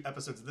in a few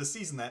episodes of this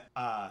season that,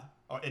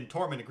 and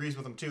Tormund agrees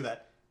with him too,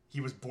 that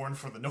he was born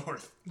for the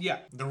North. Yeah.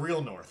 The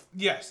real North.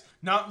 Yes.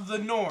 Not the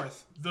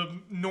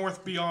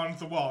North beyond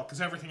the wall,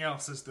 because everything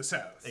else is the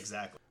South.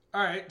 Exactly.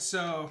 All right,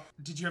 so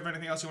did you have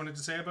anything else you wanted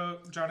to say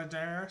about Jon and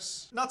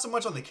Daenerys? Not so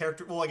much on the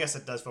character. Well, I guess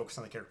it does focus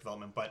on the character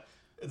development, but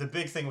the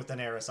big thing with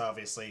Daenerys,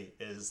 obviously,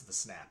 is the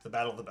snap, the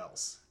Battle of the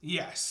Bells.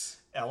 Yes.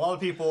 A lot of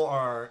people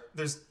are...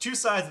 There's two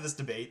sides of this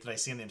debate that I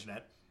see on the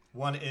internet.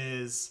 One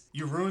is,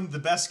 you ruined the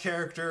best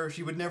character,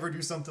 she would never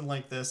do something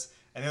like this.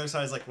 And the other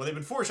side is well, they've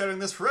been foreshadowing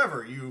this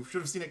forever. You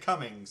should have seen it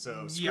coming,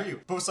 so screw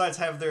you. Both sides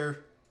have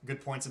their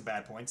good points and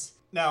bad points.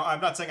 Now, I'm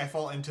not saying I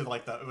fall into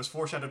it was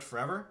foreshadowed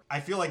forever.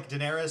 I feel like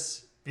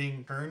Daenerys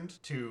being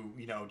turned to,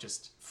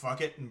 just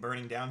fuck it and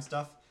burning down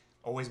stuff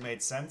always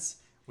made sense.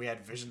 We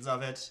had visions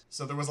of it,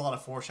 so there was a lot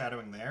of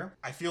foreshadowing there.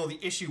 I feel the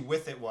issue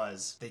with it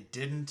was they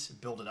didn't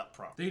build it up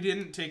properly. They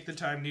didn't take the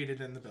time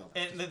needed in the build.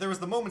 And there was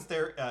the moments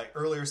there,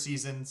 earlier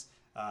seasons,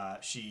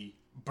 she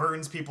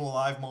burns people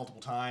alive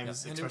multiple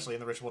times, especially in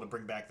the ritual to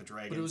bring back the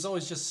dragons. But it was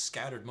always just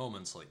scattered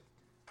moments,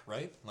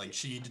 right?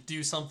 She'd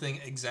do something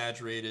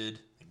exaggerated,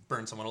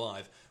 burn someone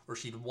alive, or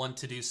she'd want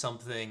to do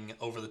something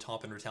over the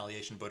top in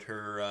retaliation, but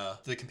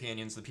the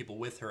companions, the people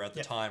with her at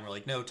the time were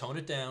no, tone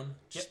it down.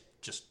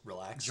 Just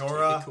relax.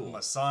 Jorah, take it cool.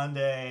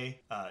 Missandei,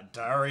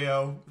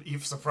 Dario,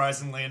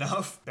 surprisingly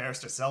enough,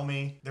 Barrister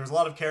Selmy. There was a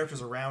lot of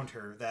characters around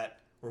her that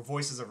were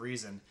voices of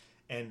reason,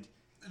 and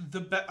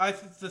the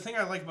thing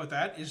I like about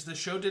that is the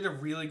show did a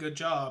really good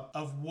job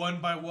of one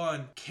by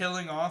one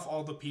killing off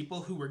all the people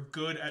who were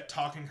good at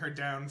talking her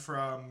down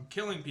from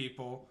killing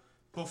people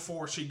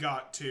before she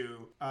got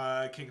to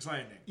King's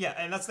Landing. Yeah,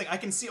 and that's the thing. I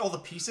can see all the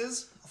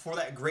pieces for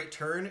that great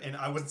turn, and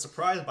I wasn't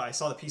surprised, but I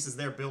saw the pieces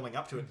there building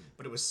up to it,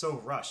 but it was so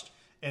rushed.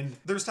 And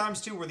there's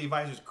times, too, where the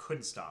advisors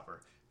couldn't stop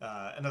her.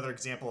 Another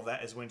example of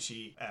that is when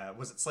she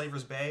was at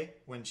Slaver's Bay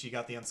when she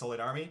got the Unsullied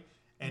Army,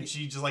 and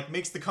she just like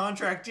makes the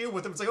contract deal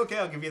with them. It's like, okay,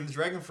 I'll give you the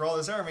dragon for all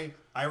this army.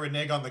 I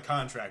renege on the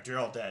contract. You're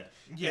all dead.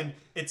 Yeah. And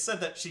it's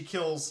said that she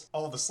kills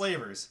all the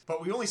slavers,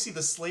 but we only see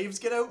the slaves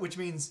get out, which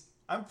means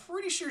I'm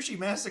pretty sure she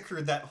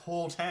massacred that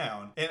whole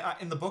town. And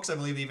in the books, I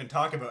believe they even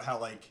talk about how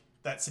like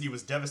that city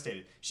was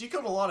devastated. She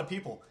killed a lot of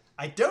people.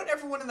 I doubt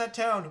everyone in that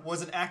town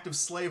was an active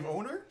slave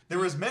owner. There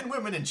was men,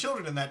 women, and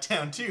children in that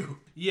town too.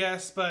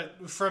 Yes,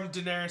 but from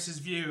Daenerys'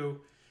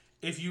 view,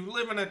 if you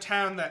live in a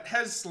town that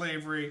has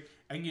slavery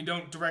and you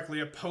don't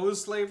directly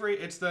oppose slavery,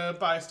 it's the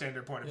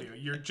bystander point of view.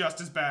 You're just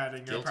as bad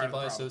and you're Guilty part of the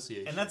by problem.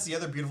 association. And that's the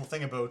other beautiful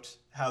thing about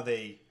how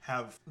they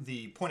have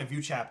the point of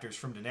view chapters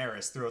from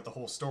Daenerys throughout the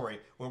whole story.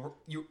 Where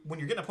when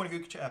you're getting a point of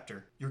view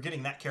chapter, you're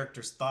getting that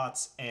character's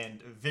thoughts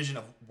and vision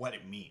of what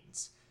it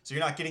means. So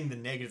you're not getting the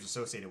negatives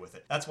associated with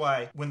it. That's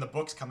why when the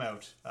books come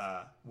out,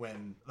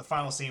 when the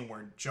final scene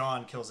where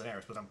Jon kills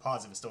Daenerys, which I'm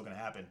positive is still going to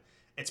happen,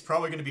 it's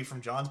probably going to be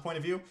from Jon's point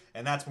of view,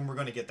 and that's when we're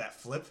going to get that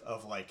flip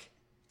of like,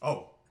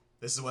 oh,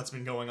 this is what's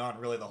been going on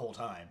really the whole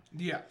time.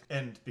 Yeah.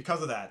 And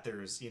because of that,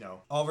 there's,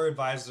 all of her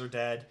advisors are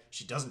dead.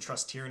 She doesn't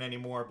trust Tyrion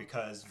anymore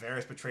because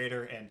Varys betrayed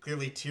her, and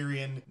clearly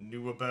Tyrion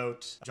knew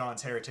about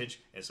Jon's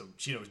heritage, and so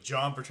she knows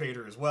Jon betrayed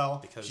her as well.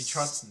 Because she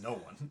trusts no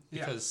one.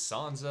 Because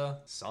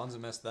Sansa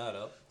messed that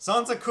up.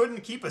 Sansa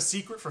couldn't keep a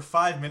secret for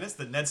 5 minutes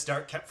that Ned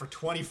Stark kept for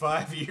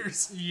 25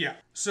 years. Yeah.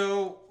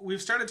 So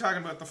we've started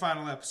talking about the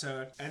final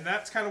episode, and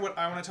that's kind of what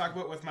I want to talk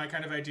about with my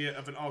kind of idea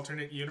of an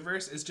alternate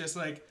universe, is just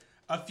like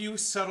a few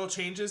subtle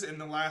changes in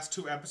the last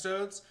 2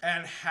 episodes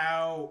and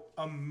how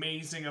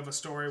amazing of a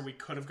story we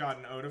could have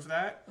gotten out of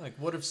that. Like,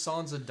 what if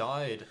Sansa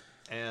died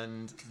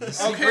and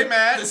the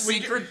Matt,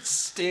 secret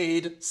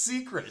stayed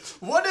secret?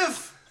 What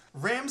if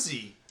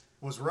Ramsay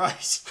was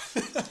right?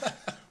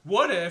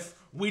 What if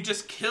we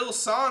just kill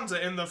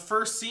Sansa in the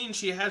first scene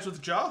she has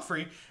with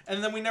Joffrey,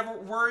 and then we never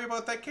worry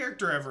about that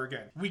character ever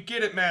again? We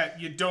get it,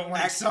 Matt. You don't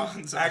like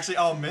Sansa. Actually,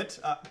 I'll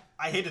admit,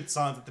 I hated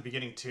Sansa at the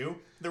beginning too.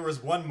 There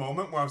was one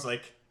moment where I was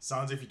like,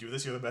 Sansa, if you do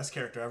this, you're the best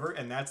character ever.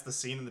 And that's the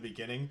scene in the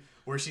beginning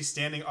where she's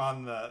standing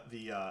on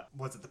the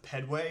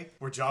pedway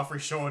where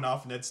Joffrey's showing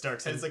off Ned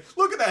Stark's head. It's like,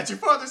 look at that, your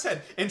father's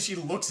head. And she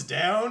looks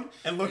down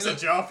and looks at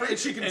Joffrey. And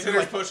she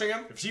considers pushing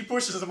him. If she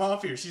pushes him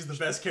off here, she's the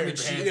best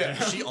character. hands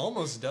down. She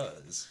almost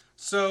does.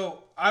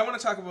 So I want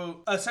to talk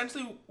about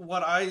essentially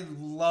what I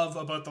love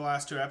about the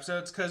last 2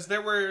 episodes, because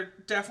there were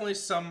definitely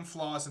some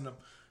flaws in them,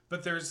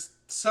 but there's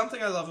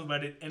something I love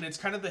about it, and it's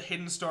kind of the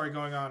hidden story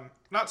going on.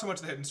 Not so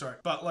much the hidden story,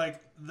 but like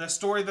the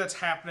story that's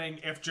happening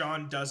if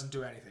Jon doesn't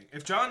do anything.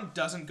 If Jon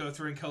doesn't go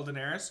through and kill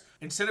Daenerys,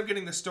 instead of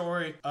getting the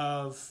story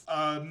of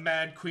a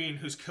mad queen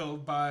who's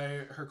killed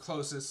by her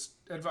closest,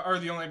 or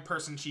the only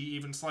person she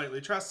even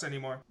slightly trusts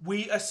anymore,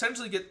 we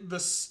essentially get the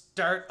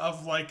start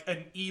of like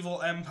an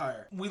evil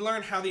empire. We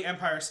learn how the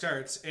empire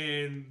starts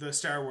in the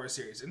Star Wars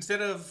series.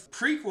 Instead of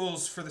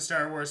prequels for the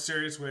Star Wars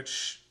series,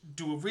 which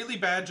do a really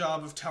bad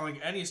job of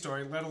telling any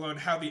story, let alone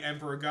how the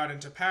Emperor got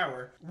into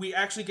power, we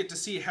actually get to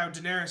see how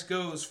Daenerys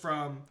goes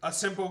from a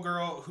simple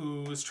girl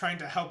who's trying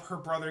to help her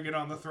brother get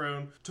on the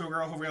throne to a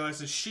girl who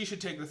realizes she should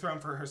take the throne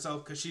for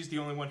herself because she's the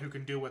only one who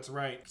can do what's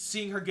right.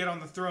 Seeing her get on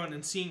the throne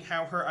and seeing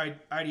how her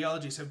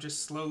ideologies have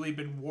just slowly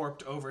been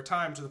warped over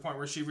time to the point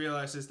where she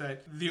realizes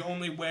that the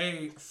only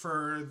way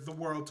for the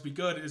world to be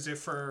good is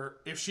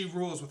if she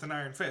rules with an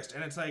iron fist.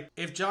 And it's like,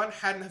 if Jon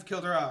hadn't have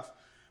killed her off,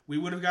 we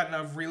would have gotten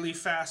a really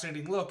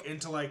fascinating look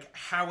into like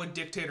how a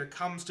dictator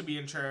comes to be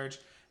in charge,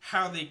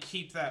 how they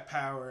keep that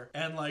power,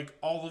 and like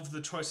all of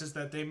the choices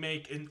that they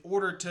make in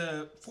order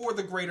for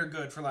the greater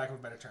good, for lack of a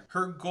better term.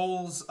 Her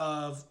goals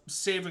of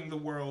saving the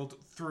world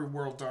through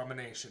world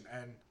domination.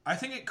 And I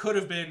think it could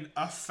have been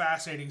a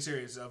fascinating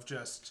series of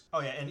just...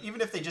 Oh yeah, and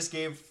even if they just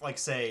gave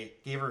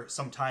her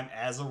some time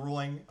as a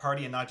ruling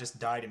party and not just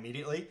died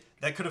immediately,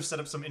 that could have set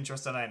up some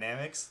interesting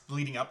dynamics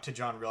leading up to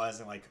Jon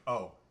realizing like,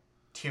 oh,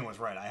 Tyrion was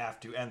right, I have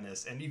to end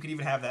this. And you could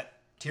even have that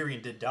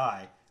Tyrion did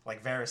die,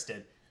 like Varys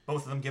did,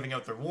 both of them giving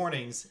out their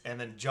warnings, and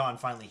then Jon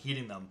finally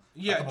heeding them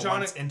a couple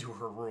months into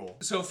her rule.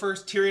 So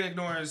first, Tyrion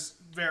ignores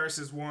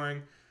Varys'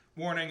 warning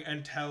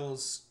and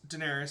tells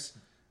Daenerys.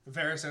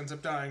 Varys ends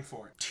up dying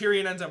for it.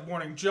 Tyrion ends up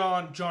warning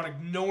Jon. Jon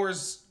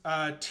ignores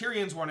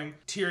Tyrion's warning.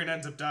 Tyrion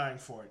ends up dying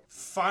for it.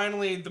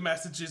 Finally, the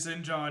message is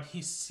in Jon.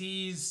 He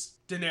sees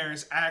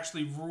Daenerys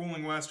actually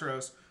ruling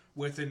Westeros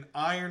with an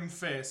iron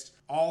fist.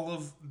 All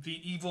of the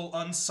evil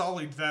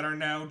Unsullied that are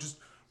now just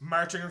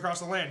marching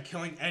across the land,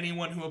 killing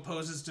anyone who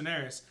opposes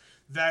Daenerys.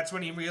 That's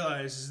when he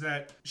realizes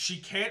that she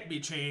can't be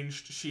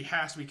changed, she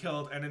has to be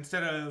killed, and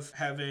instead of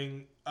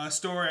having a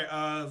story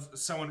of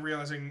someone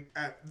realizing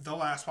at the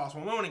last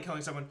possible moment and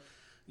killing someone,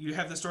 you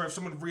have the story of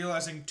someone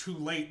realizing too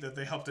late that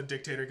they helped a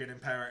dictator get in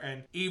power,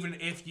 and even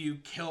if you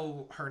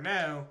kill her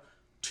now,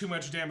 too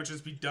much damage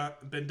has been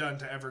done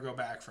to ever go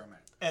back from it.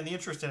 And the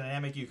interesting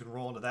dynamic you can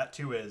roll into that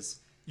too is,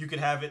 you could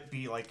have it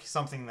be like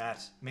something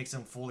that makes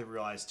them fully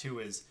realize too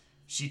is,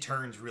 she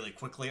turns really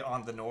quickly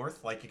on the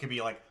North. Like, it could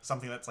be like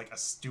something that's like a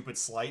stupid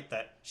slight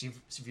that she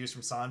views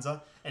from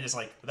Sansa, and it's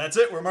like, that's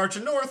it, we're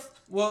marching north.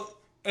 Well,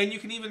 And you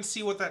can even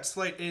see what that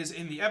slight is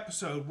in the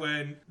episode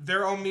when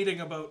they're all meeting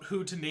about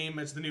who to name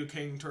as the new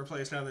king to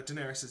replace now that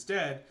Daenerys is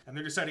dead, and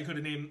they're deciding who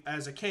to name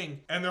as a king.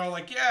 And they're all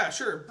like, yeah,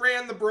 sure,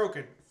 Bran the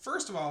Broken.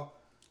 First of all,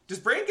 does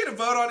Bran get a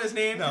vote on his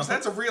name? Because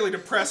that's a really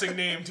depressing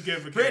name to give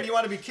a king. Bran, you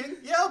want to be king?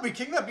 Yeah, I'll be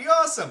king. That'd be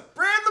awesome.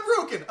 Bran the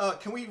Broken.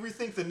 Can we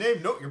rethink the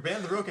name? Nope, you're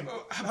Bran the Broken.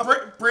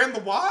 Bran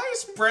the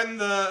Wise? Bran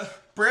the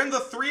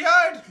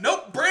Three-Eyed?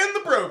 Nope, Bran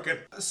the Broken.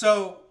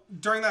 So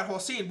during that whole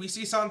scene, we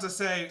see Sansa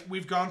say,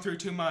 we've gone through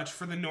too much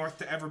for the North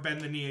to ever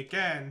bend the knee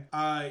again.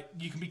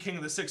 You can be king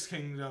of the Six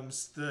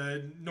Kingdoms.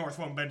 The North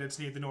won't bend its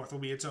knee. The North will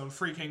be its own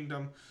free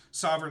kingdom,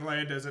 sovereign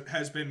land as it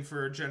has been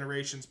for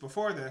generations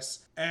before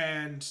this.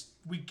 And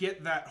we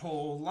get that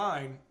whole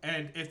line.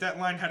 And if that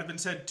line had been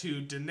said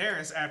to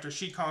Daenerys after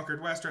she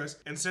conquered Westeros,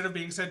 instead of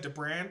being said to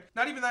Bran,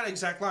 not even that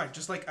exact line,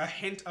 just like a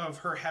hint of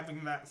her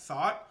having that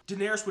thought,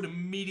 Daenerys would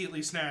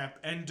immediately snap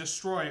and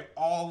destroy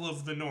all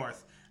of the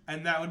North.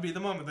 And that would be the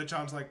moment that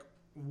Jon's like,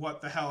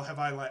 what the hell have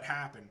I let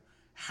happen?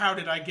 How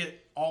did I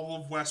get all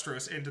of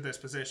Westeros into this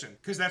position?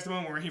 Because that's the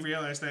moment where he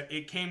realized that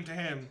it came to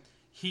him.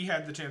 He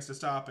had the chance to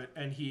stop it,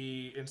 and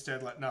he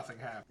instead let nothing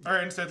happen. Or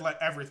instead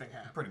let everything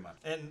happen. Pretty much.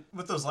 And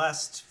with those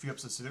last few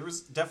episodes, there was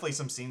definitely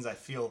some scenes I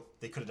feel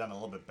they could have done a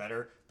little bit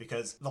better,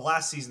 because the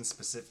last season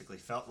specifically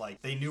felt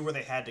like they knew where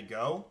they had to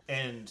go,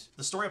 and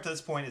the story up to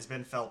this point has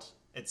been felt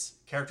it's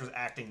characters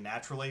acting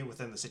naturally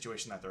within the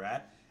situation that they're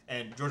at.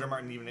 And George R.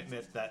 Martin even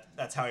admit that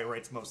that's how he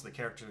writes most of the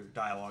character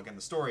dialogue in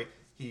the story.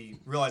 He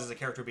realizes a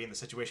character would be in the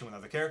situation with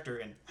another character,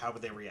 and how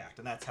would they react?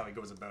 And that's how he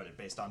goes about it,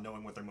 based on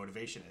knowing what their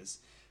motivation is.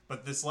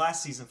 But this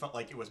last season felt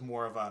like it was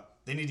more of a,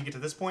 they need to get to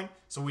this point,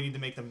 so we need to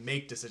make them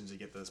make decisions to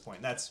get to this point.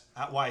 And that's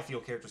why I feel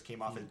characters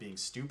came off as being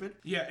stupid.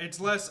 Yeah, it's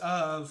less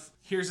of,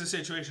 here's the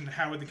situation,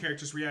 how would the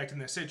characters react in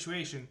this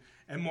situation?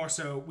 And more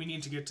so, we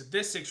need to get to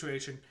this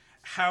situation.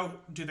 How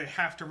do they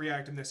have to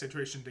react in this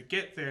situation to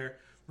get there,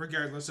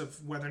 regardless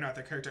of whether or not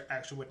their character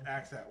actually would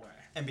act that way.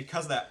 And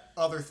because that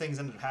other things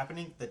ended up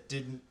happening that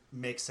didn't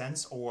make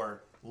sense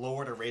or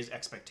lowered or raised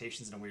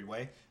expectations in a weird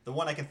way, the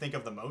one I can think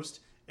of the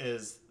most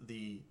is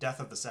the death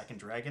of the second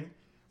dragon,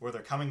 where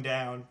they're coming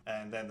down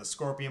and then the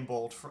scorpion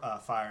bolt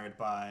fired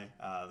by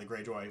the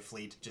Greyjoy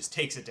fleet just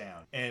takes it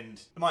down.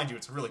 And mind you,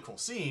 it's a really cool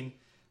scene,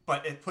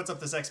 but it puts up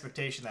this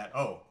expectation that,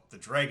 oh, the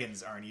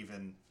dragons aren't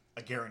even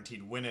a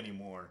guaranteed win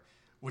anymore,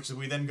 which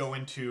we then go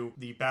into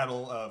the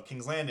Battle of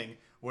King's Landing,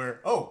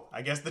 where, oh,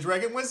 I guess the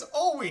dragon was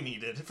all we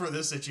needed for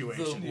this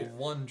situation. The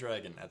one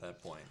dragon at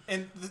that point.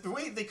 And the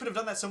way they could have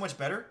done that so much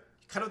better,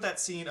 cut out that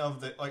scene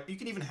of the, like, you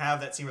can even have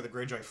that scene where the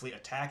Greyjoy fleet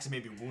attacks and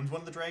maybe wounds one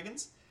of the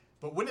dragons,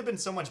 but wouldn't it have been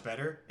so much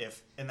better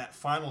if, in that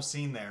final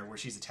scene there where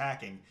she's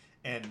attacking,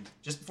 and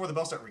just before the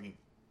bells start ringing,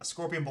 a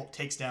scorpion bolt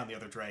takes down the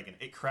other dragon,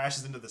 it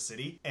crashes into the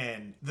city,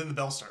 and then the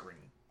bells start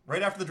ringing.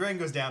 Right after the dragon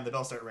goes down, the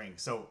bells start ringing.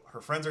 So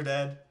her friends are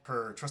dead,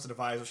 her trusted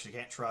advisor she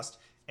can't trust,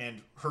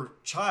 and her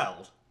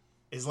child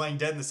is laying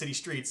dead in the city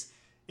streets,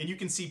 and you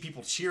can see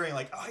people cheering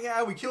like, oh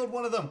yeah, we killed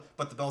one of them,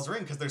 but the bells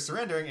ring because they're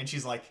surrendering, and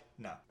she's like,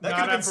 no. That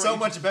could have been so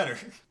much better.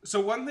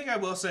 So one thing I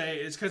will say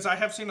is, because I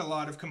have seen a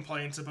lot of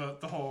complaints about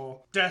the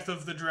whole death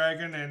of the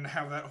dragon and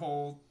how that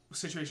whole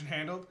situation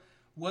handled,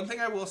 one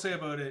thing I will say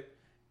about it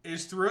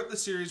is throughout the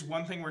series,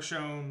 one thing we're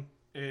shown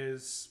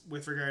is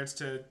with regards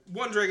to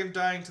one dragon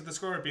dying to the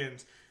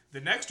scorpions, the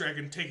next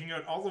dragon taking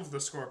out all of the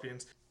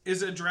scorpions,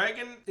 is a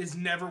dragon is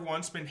never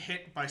once been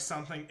hit by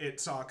something it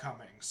saw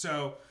coming.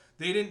 So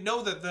they didn't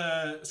know that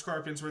the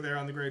scorpions were there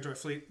on the Greyjoy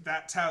fleet.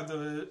 That's how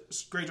the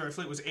Greyjoy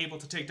fleet was able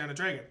to take down a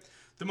dragon.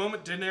 The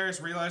moment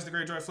Daenerys realized the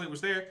Greyjoy fleet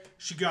was there,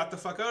 she got the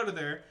fuck out of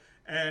there,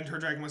 and her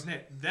dragon wasn't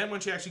hit. Then when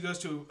she actually goes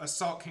to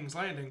assault King's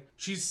Landing,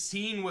 she's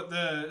seen what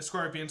the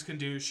scorpions can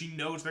do. She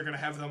knows they're going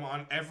to have them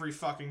on every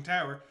fucking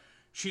tower.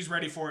 She's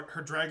ready for it.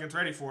 Her dragon's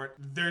ready for it.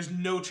 There's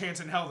no chance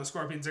in hell the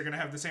scorpions are going to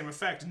have the same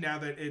effect now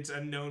that it's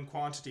a known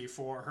quantity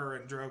for her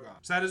and Drogon.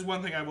 So that is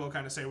one thing I will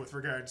kind of say with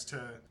regards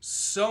to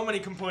so many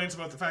complaints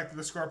about the fact that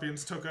the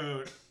scorpions took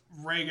out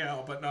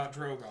Rhaegal but not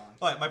Drogon.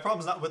 But my problem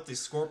is not with the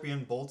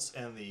scorpion bolts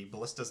and the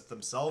ballistas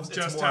themselves.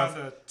 Just it's more how of,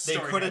 the they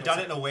story could have done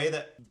it handles in a way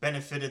that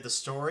benefited the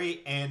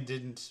story and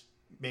didn't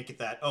make it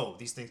that, oh,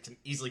 these things can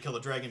easily kill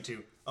a dragon,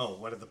 to, oh,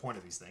 what are the point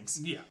of these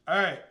things? Yeah.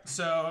 Alright,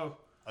 so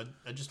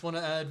I just want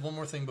to add one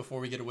more thing before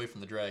we get away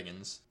from the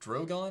dragons.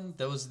 Drogon,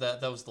 that was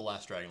the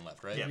last dragon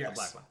left, right? Yeah, Yes. the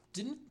black one.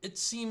 Didn't it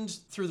seemed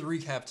through the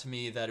recap to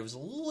me that it was a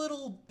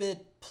little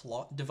bit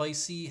plot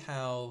devicey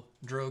how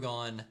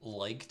Drogon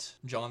liked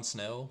Jon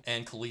Snow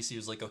and Khaleesi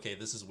was like, okay,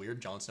 this is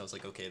weird. Jon Snow's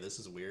like, okay, this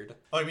is weird.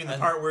 Oh, you mean the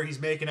part where he's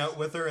making out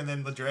with her and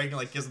then the dragon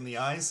like gives him the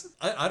eyes?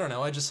 I don't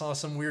know. I just saw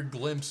some weird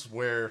glimpse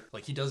where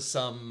like he does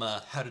some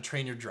how to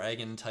train your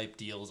dragon type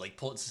deals, like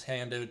puts his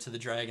hand out to the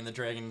dragon. The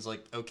dragon's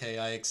like, okay,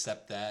 I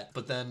accept that.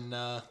 But then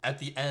at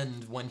the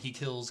end when he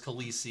kills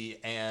Khaleesi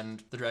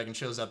and the dragon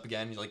shows up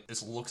again, he's like,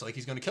 this looks like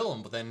he's going to kill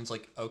him. But then it's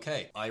like,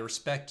 okay, I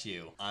respect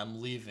you.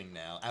 I'm leaving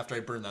now after I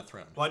burn that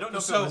throne. Well, I don't know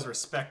if it was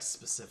respect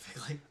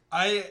specifically.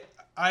 I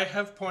I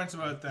have points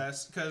about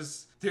this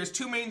because there's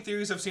two main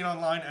theories I've seen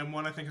online, and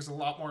one I think is a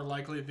lot more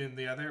likely than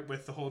the other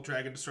with the whole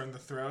dragon destroying the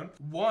throne.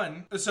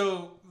 One,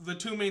 so the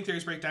two main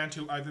theories break down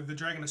to either the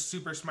dragon is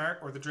super smart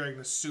or the dragon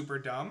is super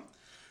dumb.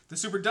 The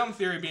super dumb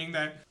theory being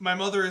that my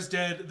mother is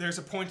dead, there's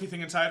a pointy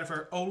thing inside of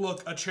her, oh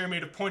look, a chair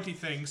made of pointy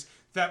things,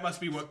 that must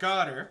be what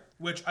got her,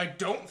 which I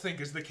don't think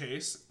is the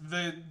case.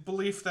 The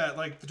belief that,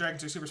 like, the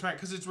dragons are super smart,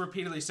 because it's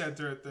repeatedly said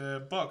throughout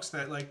the books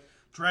that, like,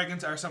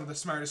 dragons are some of the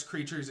smartest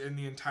creatures in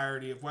the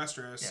entirety of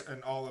Westeros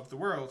and all of the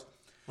world.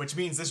 Which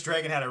means this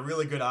dragon had a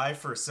really good eye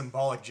for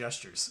symbolic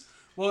gestures.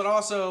 Well, it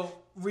also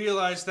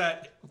realized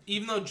that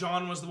even though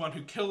Jon was the one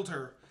who killed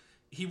her,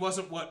 he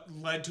wasn't what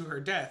led to her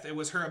death. It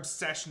was her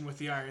obsession with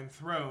the Iron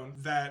Throne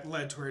that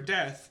led to her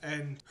death.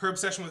 And her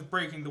obsession with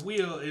breaking the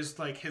wheel is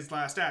like his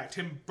last act.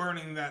 Him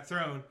burning that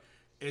throne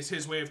is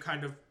his way of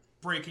kind of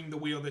breaking the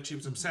wheel that she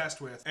was obsessed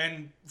with.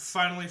 And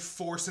finally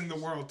forcing the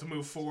world to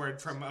move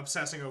forward from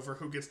obsessing over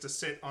who gets to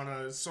sit on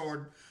a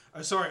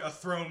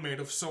throne made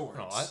of swords.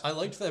 No, I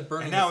liked that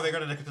burning. And now they're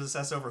going to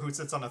obsess over who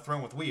sits on a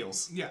throne with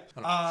wheels. Yeah.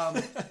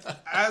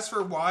 As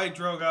for why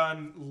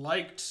Drogon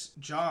liked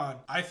Jon,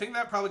 I think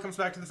that probably comes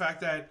back to the fact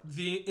that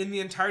in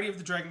the entirety of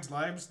the dragon's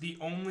lives, the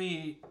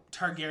only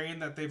Targaryen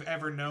that they've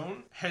ever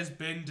known has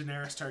been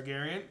Daenerys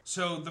Targaryen.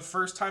 So the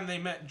first time they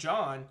met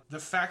Jon, the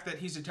fact that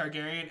he's a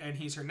Targaryen and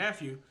he's her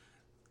nephew,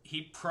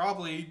 he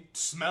probably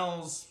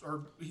smells,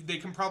 or they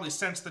can probably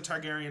sense the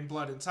Targaryen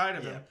blood inside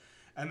of him.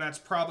 And that's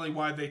probably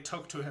why they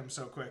took to him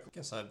so quickly. I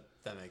guess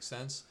that makes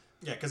sense.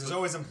 Yeah, because there's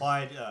always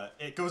implied,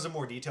 it goes in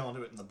more detail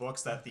into it in the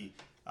books, that the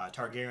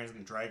Targaryens and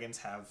the dragons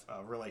have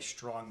a really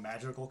strong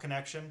magical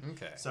connection.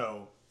 Okay.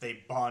 So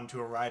they bond to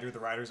a rider. The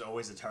rider's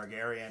always a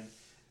Targaryen.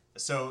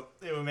 So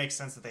it would make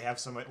sense that they have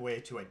some way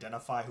to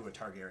identify who a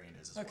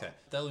Targaryen is as well. Okay,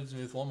 that leaves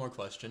me with one more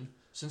question.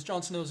 Since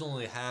Jon Snow's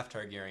only half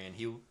Targaryen,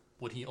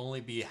 would he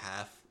only be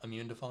half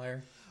immune to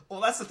fire? Well,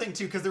 that's the thing,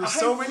 too, because there were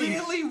so many... I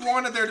really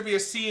wanted there to be a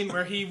scene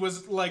where he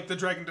was, like, the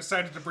dragon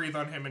decided to breathe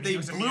on him and he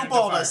was immune to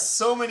blue-balled fire. us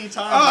so many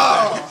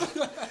times.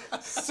 Oh!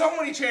 So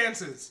many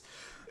chances.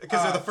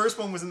 Because the first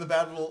one was in the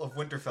Battle of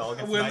Winterfell.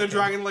 Against When Night the King.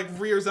 dragon, like,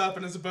 rears up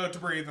and is about to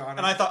breathe on him.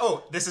 And I thought,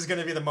 oh, this is going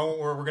to be the moment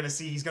where we're going to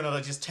see he's going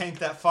to just tank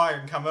that fire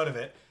and come out of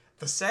it.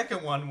 The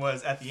second one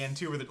was at the end,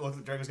 too, where the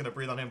dragon was going to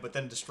breathe on him, but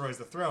then destroys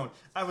the throne.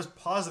 I was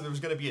positive there was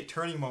going to be a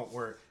turning moment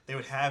where they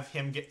would have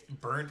him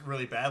get burnt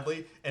really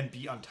badly and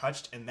be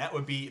untouched, and that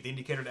would be the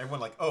indicator to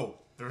everyone, like, oh,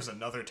 there's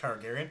another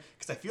Targaryen.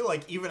 Because I feel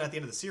like even at the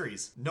end of the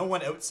series, no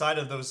one outside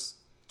of those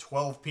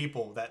 12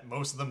 people that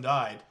most of them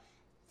died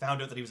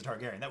found out that he was a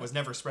Targaryen. That was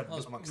never spread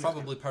amongst them.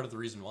 Probably part of the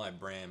reason why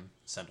Bran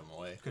sent him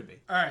away. Could be.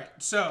 Alright,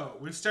 so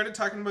we've started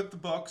talking about the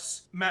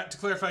books. Matt, to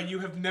clarify, you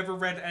have never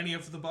read any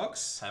of the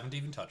books? Haven't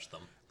even touched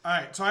them.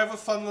 Alright, so I have a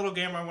fun little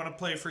game I want to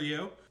play for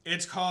you.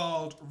 It's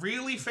called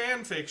Really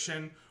Fan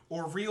Fiction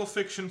or Real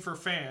Fiction for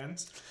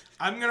Fans.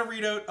 I'm going to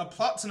read out a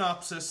plot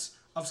synopsis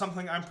of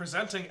something I'm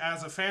presenting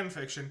as a fan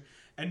fiction,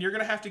 and you're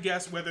going to have to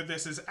guess whether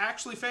this is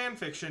actually fan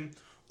fiction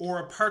or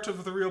a part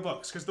of the real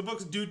books, because the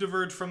books do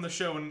diverge from the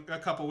show in a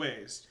couple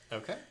ways.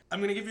 Okay. I'm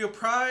going to give you a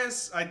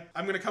prize.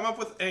 I'm going to come up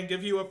with and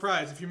give you a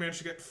prize if you manage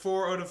to get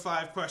 4 out of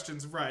 5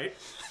 questions right.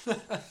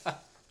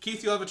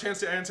 Keith, you'll have a chance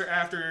to answer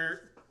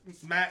after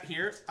Matt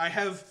here. I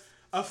have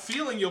a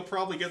feeling you'll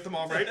probably get them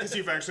all right because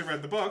you've actually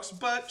read the books,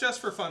 but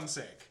just for fun's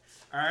sake.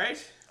 All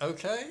right?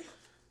 Okay.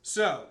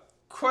 So,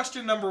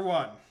 question number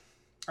 1.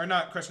 Or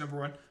not question number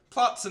 1.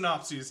 Plot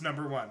synopsis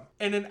number 1.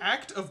 In an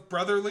act of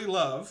brotherly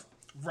love,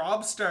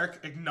 Robb Stark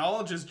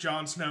acknowledges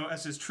Jon Snow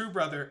as his true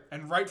brother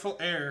and rightful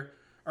heir,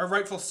 or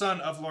rightful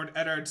son of Lord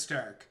Eddard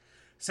Stark.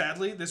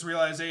 Sadly, this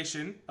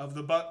realization of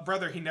the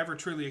brother he never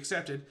truly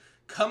accepted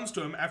comes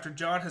to him after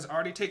Jon has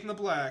already taken the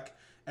Black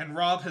and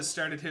Robb has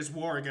started his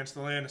war against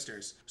the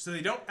Lannisters, so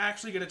they don't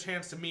actually get a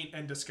chance to meet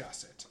and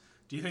discuss it.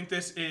 Do you think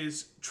this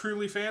is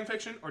truly fan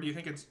fiction, or do you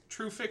think it's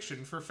true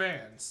fiction for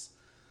fans?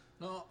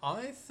 No,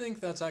 I think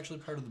that's actually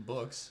part of the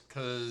books,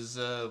 because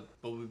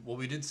what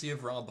we did see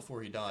of Robb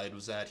before he died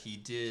was that he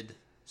did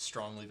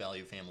strongly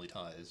value family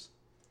ties.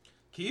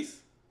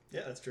 Keith?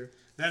 Yeah, that's true.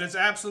 That is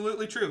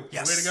absolutely true.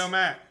 Yes. Way to go,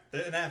 Matt.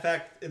 And in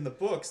fact, in the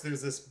books,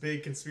 there's this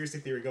big conspiracy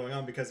theory going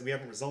on because we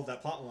haven't resolved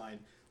that plot line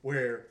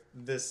where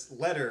this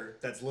letter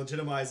that's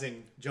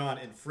legitimizing Jon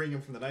and freeing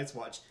him from the Night's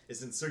Watch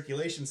is in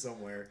circulation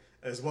somewhere,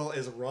 as well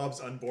as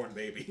Robb's unborn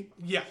baby.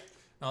 Yeah.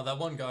 Now, that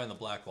one guy in the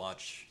Black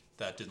Watch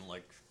that didn't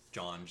like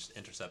Jon just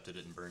intercepted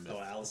it and burned it.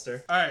 Oh,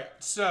 Alistair. All right,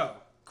 so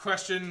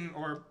question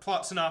or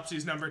plot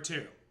synopsis number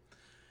 2.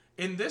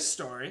 In this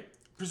story,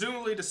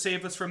 presumably to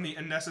save us from the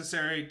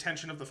unnecessary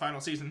tension of the final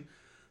season,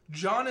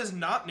 Jon is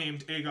not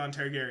named Aegon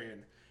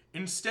Targaryen.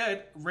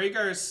 Instead,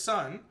 Rhaegar's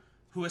son,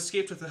 who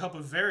escaped with the help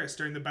of Varys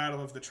during the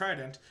Battle of the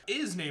Trident,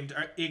 is named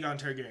Aegon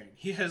Targaryen.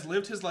 He has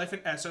lived his life in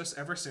Essos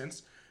ever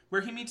since,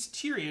 where he meets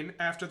Tyrion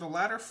after the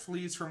latter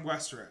flees from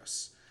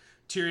Westeros.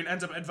 Tyrion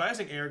ends up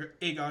advising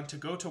Aegon to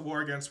go to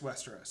war against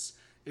Westeros.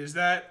 Is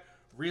that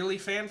really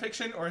fan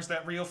fiction, or is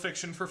that real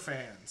fiction for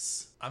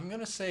fans? I'm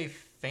going to say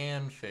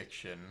fan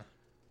fiction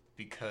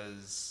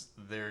because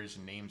there's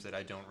names that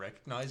I don't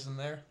recognize in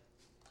there.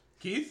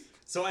 Keith?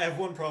 So I have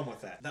one problem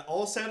with that. That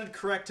all sounded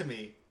correct to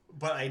me,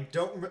 but I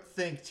don't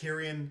think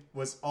Tyrion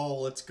was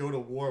all let's go to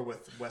war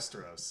with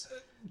Westeros.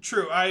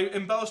 True, I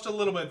embellished a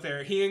little bit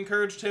there. He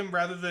encouraged him,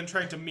 rather than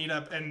trying to meet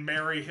up and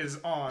marry his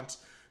aunt,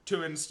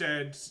 to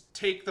instead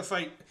take the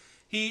fight.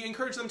 He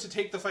encouraged them to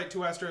take the fight to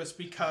Westeros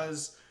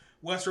because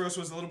Westeros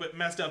was a little bit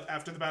messed up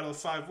after the Battle of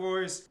Five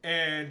Wars,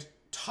 and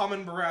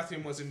Tommen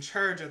Baratheon was in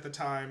charge at the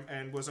time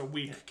and was a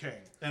weak king.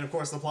 And of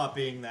course, the plot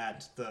being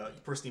that the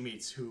person he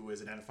meets, who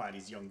is identified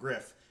as young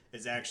Griff,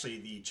 is actually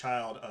the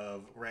child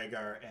of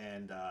Rhaegar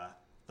and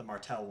the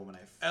Martell woman,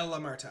 Ella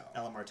Martell.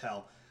 Ella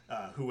Martell,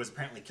 who was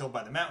apparently killed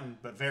by the Mountain.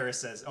 But Varys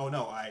says, "Oh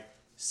no, I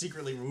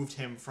secretly removed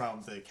him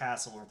from the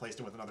castle and replaced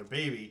him with another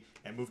baby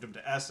and moved him to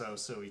Essos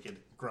so he could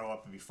grow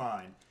up and be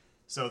fine."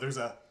 So there's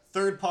a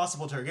third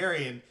possible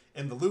Targaryen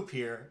in the loop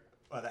here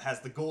that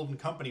has the Golden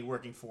Company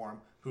working for him,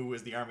 who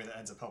is the army that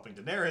ends up helping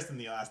Daenerys in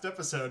the last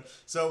episode.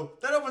 So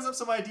that opens up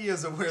some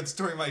ideas of where the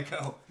story might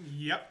go.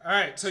 Yep. All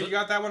right, so you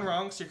got that one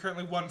wrong, so you're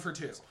currently 1 for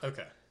 2.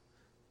 Okay.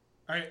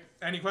 All right,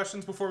 any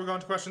questions before we go on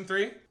to question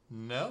 3?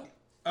 No?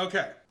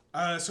 Okay,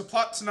 so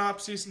plot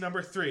synopsis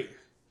number 3.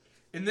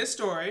 In this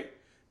story,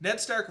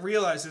 Ned Stark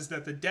realizes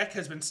that the deck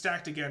has been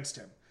stacked against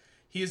him.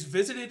 He is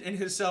visited in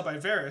his cell by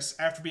Varys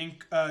after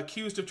being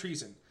accused of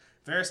treason.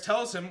 Varys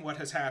tells him what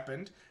has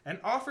happened and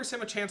offers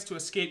him a chance to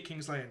escape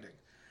King's Landing.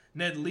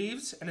 Ned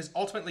leaves and is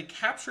ultimately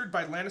captured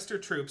by Lannister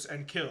troops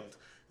and killed,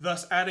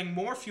 thus adding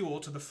more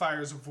fuel to the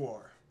fires of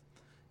war.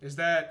 Is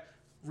that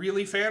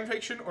really fan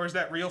fiction, or is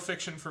that real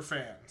fiction for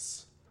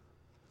fans?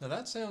 Now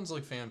that sounds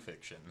like fan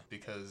fiction,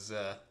 because,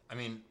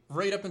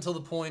 right up until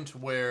the point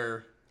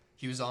where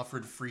he was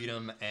offered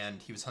freedom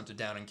and he was hunted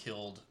down and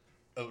killed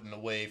out and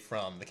away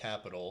from the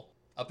capital,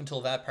 up until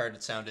that part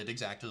it sounded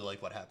exactly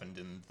like what happened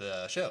in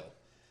the show.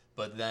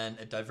 But then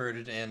it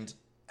diverted, and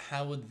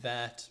how would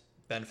that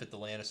benefit the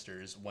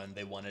Lannisters when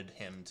they wanted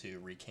him to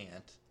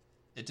recant?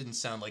 It didn't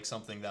sound like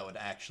something that would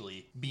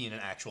actually be in an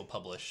actual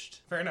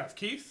published... Fair enough.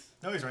 Keith?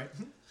 No, he's right.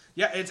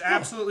 Yeah, it's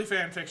absolutely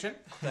fan fiction.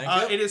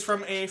 Thank you. It is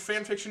from a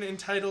fan fiction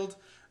entitled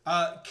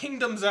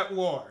Kingdoms at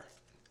War,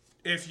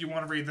 if you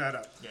want to read that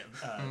up.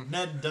 Yeah,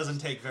 Ned doesn't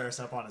take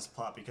Varys up on his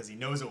plot because he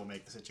knows it will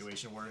make the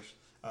situation worse,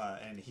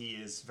 and he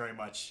is very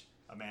much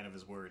a man of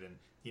his word, and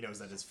he knows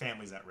that his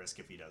family's at risk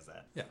if he does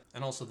that. Yeah,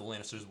 and also the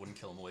Lannisters wouldn't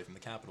kill him away from the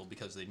capital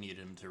because they needed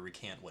him to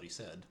recant what he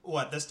said. Well,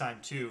 at this time,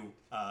 too,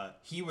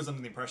 he was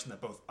under the impression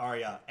that both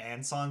Arya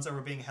and Sansa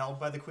were being held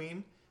by the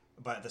Queen,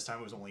 but at this time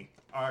it was only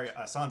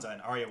Sansa,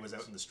 and Arya was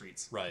out in the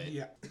streets. Right.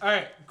 Yeah. All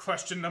right,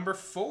 question number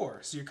 4.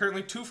 So you're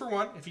currently 2 for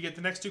 1. If you get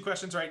the next 2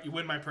 questions right, you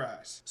win my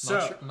prize.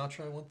 So Not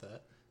sure I want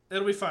that.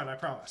 it'll be fun, I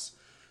promise.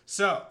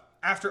 So,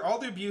 after all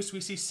the abuse we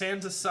see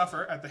Sansa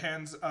suffer at the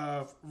hands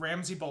of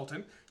Ramsay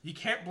Bolton, you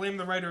can't blame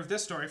the writer of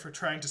this story for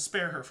trying to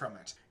spare her from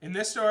it. In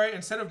this story,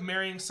 instead of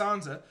marrying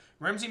Sansa,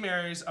 Ramsay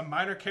marries a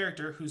minor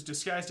character who's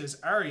disguised as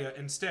Arya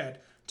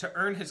instead to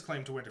earn his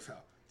claim to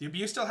Winterfell. The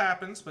abuse still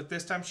happens, but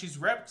this time she's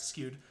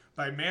rescued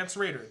by Mance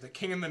Rayder, the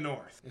King in the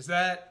North. Is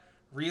that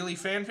really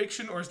fan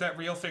fiction, or is that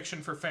real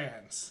fiction for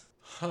fans?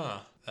 Huh.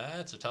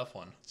 That's a tough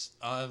one.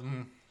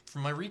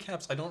 From my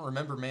recaps, I don't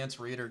remember Mance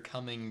Rayder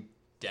coming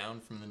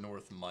down from the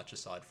north much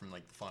aside from, the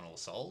final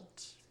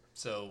assault.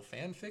 So,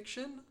 fan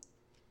fiction?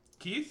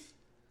 Keith?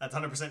 That's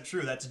 100%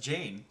 true. That's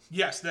Jane,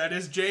 Yes, that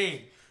is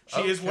Jane.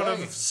 She is one of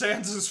Okay.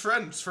 Sansa's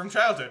friends from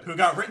childhood. who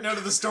got written out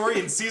of the story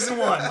in season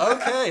 1.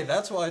 Okay,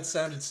 that's why it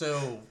sounded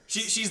so...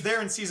 She's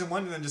there in season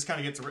 1 and then just kind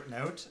of gets written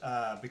out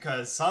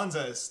because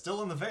Sansa is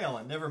still in the Vale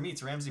and never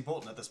meets Ramsay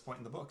Bolton at this point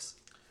in the books.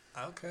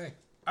 Okay.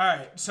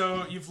 Alright,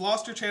 so you've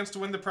lost your chance to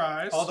win the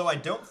prize. Although I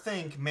don't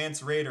think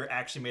Mance Rayder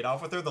actually made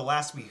off with her. The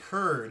last we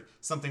heard,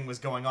 something was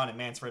going on and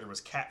Mance Rayder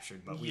was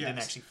captured, but we didn't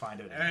Yes. actually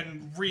find out.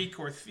 And Reek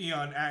or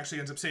Theon actually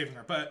ends up saving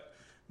her, but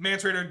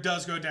Mance Rayder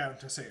does go down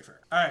to save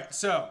her. Alright,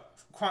 so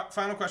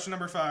final question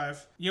number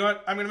 5. You know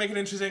what? I'm going to make it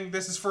interesting.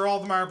 This is for all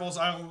the marbles.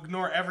 I'll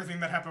ignore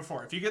everything that happened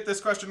before. If you get this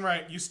question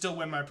right, you still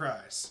win my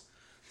prize.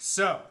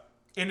 So,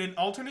 in an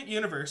alternate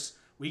universe,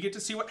 we get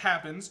to see what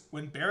happens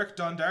when Beric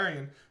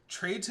Dondarrion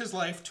trades his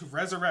life to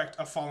resurrect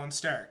a fallen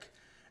Stark.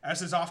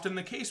 As is often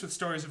the case with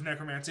stories of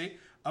necromancy,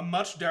 a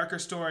much darker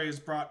story is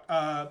brought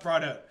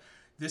out.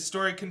 This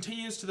story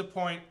continues to the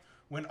point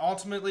when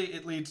ultimately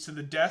it leads to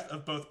the death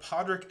of both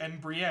Podrick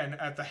and Brienne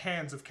at the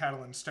hands of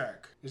Catelyn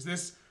Stark. Is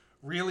this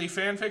really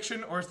fan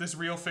fiction, or is this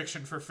real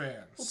fiction for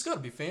fans? Well, it's gotta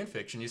be fan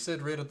fiction. You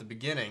said right at the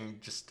beginning,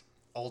 just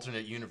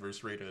alternate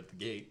universe right at the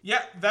gate.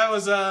 Yeah, that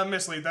was a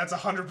mislead. That's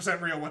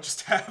 100% real what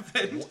just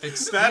happened.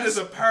 Excuse- That is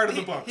a part of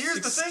the book. Here's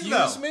the thing,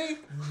 Excuse though. me?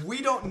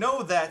 We don't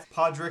know that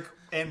Podrick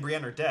and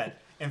Brienne are dead.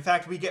 In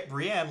fact, we get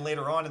Brienne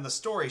later on in the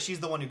story.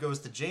 She's the one who goes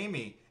to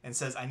Jaime and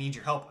says, "I need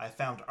your help. I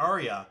found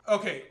Arya."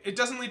 Okay, it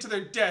doesn't lead to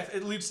their death.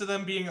 It leads to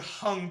them being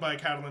hung by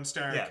Catelyn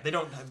Stark. Yeah, they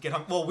don't get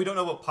hung. Well, we don't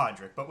know about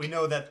Podrick, but we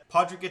know that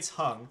Podrick gets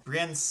hung.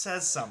 Brienne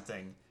says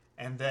something,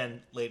 and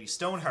then Lady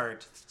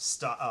Stoneheart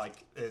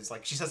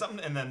she says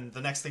something, and then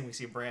the next thing we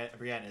see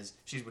Brienne is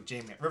she's with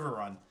Jaime at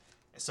Riverrun.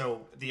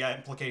 So the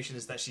implication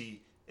is that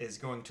she is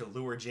going to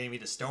lure Jaime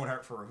to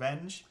Stoneheart for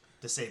revenge.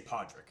 to save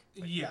Podrick.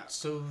 Yeah.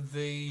 So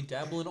they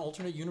dabble in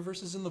alternate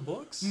universes in the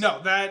books?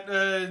 No, that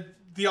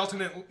the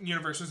alternate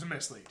universe was a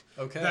mislead.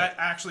 Okay. That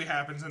actually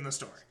happens in the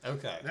story.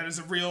 Okay. That is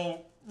a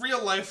real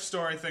life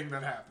story thing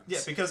that happens. Yeah,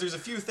 because there's a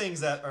few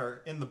things that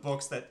are in the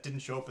books that didn't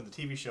show up in the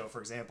TV show. For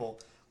example,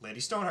 Lady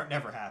Stoneheart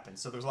never happened,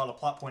 so there's a lot of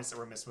plot points that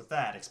were missed with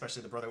that,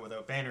 especially the Brother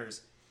Without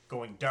Banners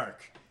going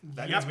dark.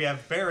 That Yep. means we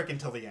have Barrack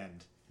until the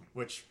end,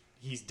 which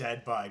he's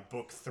dead by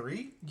book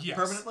 3 Yes.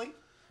 permanently.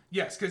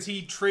 Yes, because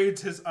he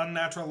trades his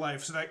unnatural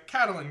life so that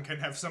Catelyn can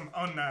have some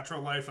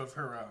unnatural life of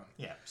her own.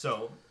 Yeah,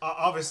 so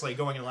obviously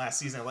going into last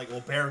season, like, well,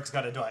 Barrack's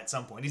got to die at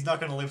some point. He's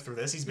not going to live through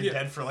this. He's been Yeah.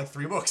 dead for like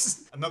 3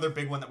 books. Another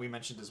big one that we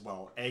mentioned as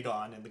well,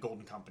 Aegon and the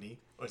Golden Company,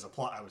 was a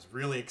plot I was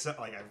really excited.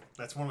 Like,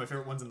 that's one of my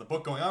favorite ones in the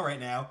book going on right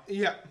now.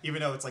 Yeah.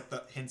 Even though it's like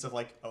the hints of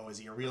like, oh, is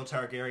he a real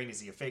Targaryen?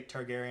 Is he a fake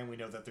Targaryen? We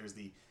know that there's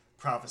the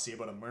prophecy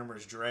about a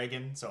Murmur's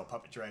dragon, so a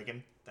puppet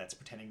dragon that's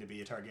pretending to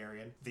be a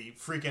Targaryen. The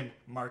freaking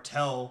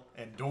Martell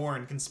and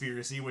Dorne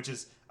conspiracy, which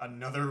is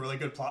another really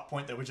good plot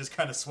point that was just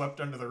kind of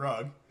swept under the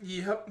rug.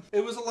 Yep.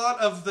 It was a lot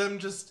of them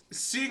just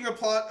seeing a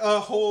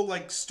whole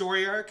like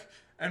story arc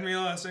and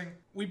realizing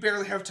we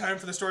barely have time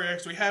for the story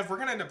arcs we have. We're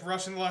gonna end up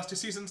rushing the last 2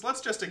 seasons.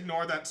 Let's just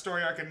ignore that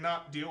story arc and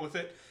not deal with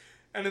it,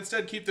 and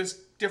instead keep this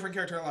different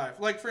character alive.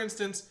 Like for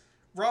instance,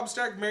 Robb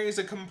Stark marries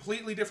a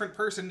completely different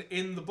person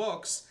in the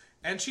books,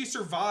 and she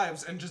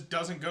survives and just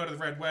doesn't go to the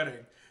Red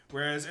Wedding.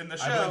 Whereas in the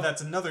show, I believe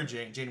that's another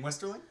Jane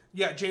Westerling.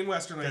 yeah, Jane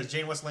Westerling. Because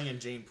Jane Westerling and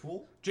Jane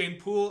Poole. Jane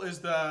Poole is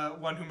the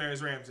one who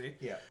marries Ramsay.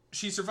 Yeah.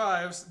 She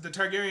survives. The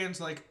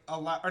Targaryens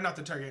or not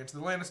the Targaryens, the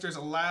Lannisters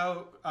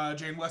allow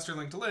Jane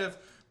Westerling to live,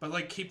 but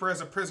like keep her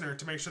as a prisoner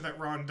to make sure that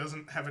Ron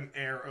doesn't have an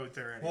heir out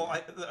there anymore.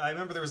 Well, I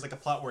remember there was like a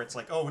plot where it's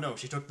like, oh no,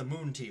 she took the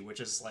moon tea, which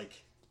is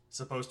like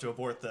supposed to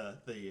abort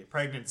the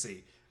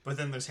pregnancy. But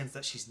then there's hints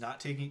that she's not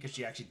taking it because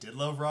she actually did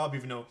love Robb,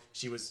 even though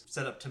she was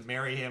set up to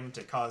marry him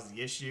to cause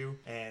the issue.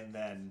 And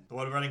then the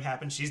Blood Running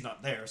happens, she's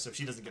not there, so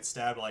she doesn't get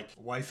stabbed like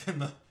wife in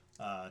the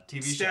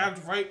TV show.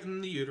 Stabbed right in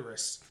the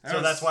uterus.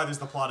 So that's why there's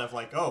the plot of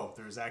like, oh,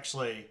 there's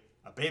actually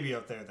a baby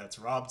out there that's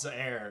Robb's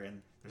heir,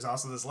 and there's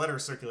also this letter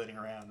circulating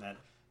around that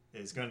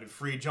is going to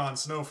free Jon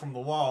Snow from the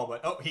wall, but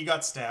oh, he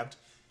got stabbed.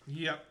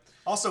 Yep.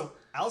 Also,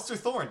 Alistair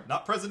Thorne,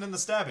 not present in the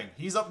stabbing.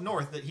 He's up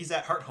north. He's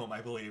at Hearthome,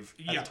 I believe,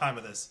 at Yeah. the time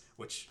of this.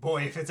 Which,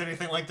 boy, if it's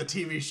anything like the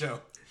TV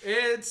show.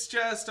 It's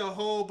just a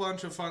whole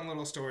bunch of fun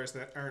little stories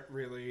that aren't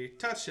really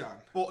touched on.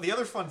 Well, the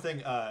other fun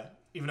thing,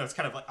 even though it's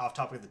kind of like off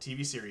topic of the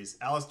TV series,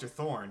 Alistair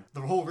Thorne,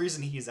 the whole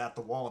reason he's at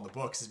the wall in the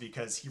books is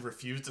because he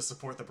refused to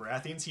support the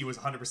Baratheons. He was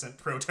 100%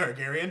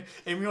 pro-Targaryen,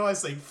 and we always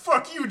say,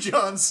 fuck you,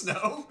 Jon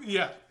Snow!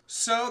 Yeah.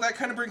 So that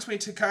kind of brings me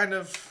to kind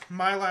of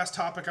my last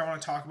topic I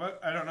want to talk about.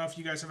 I don't know if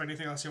you guys have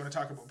anything else you want to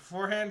talk about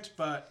beforehand,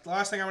 but the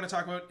last thing I want to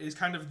talk about is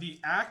kind of the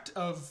act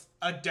of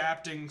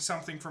adapting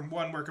something from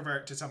one work of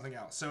art to something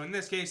else. So in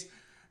this case,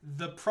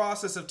 the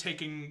process of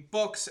taking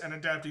books and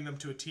adapting them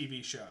to a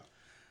TV show.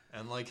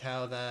 And like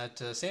how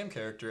that Sam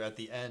character at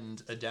the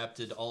end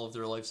adapted all of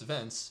their life's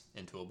events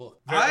into a book.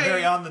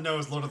 Very on the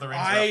nose Lord of the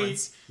Rings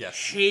reference.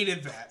 Yes.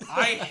 Hated that.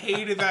 I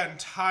hated that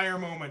entire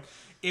moment.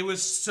 It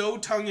was so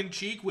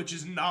tongue-in-cheek, which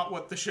is not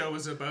what the show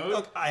is about.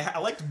 Look, I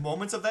liked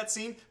moments of that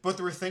scene, but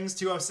there were things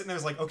too. I was sitting there, I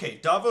was like, okay,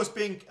 Davos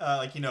being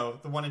the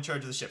one in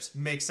charge of the ships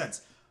makes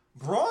sense.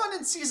 Bronn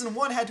in season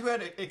 1 had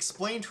to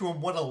explain to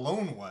him what a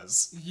loan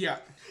was. Yeah.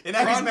 And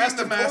now he's Bronn being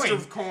Master the Master Coin.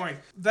 of Coin.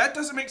 That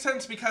doesn't make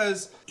sense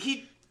because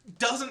he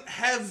doesn't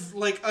have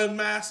like a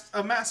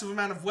massive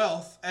amount of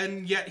wealth,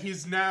 and yet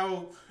he's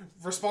now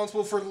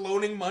responsible for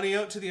loaning money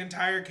out to the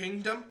entire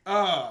kingdom.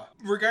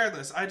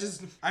 Regardless,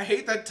 I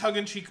hate that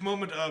tongue-in-cheek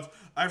moment of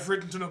I've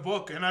written a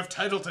book and I've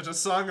titled it A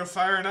Song of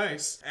Fire and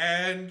Ice,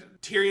 and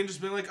Tyrion just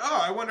being like,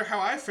 oh, I wonder how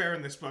I fare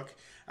in this book.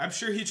 I'm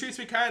sure he treats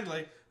me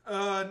kindly.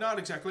 Not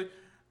exactly.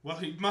 Well,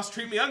 he must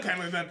treat me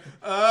unkindly then.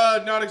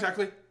 Not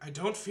exactly. I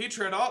don't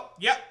feature at all.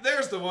 Yep,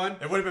 there's the one.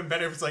 It would have been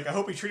better if it's like, I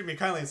hope he treated me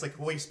kindly. It's like,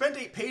 well, you spent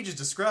 8 pages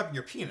describing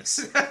your penis.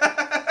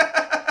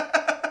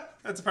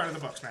 That's a part of the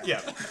books, man. Yeah.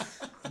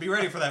 Be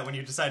ready for that when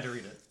you decide to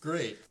read it.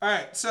 Great.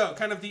 Alright, so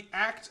kind of the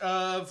act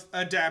of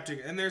adapting.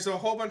 And there's a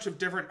whole bunch of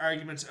different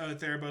arguments out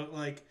there about,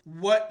 like,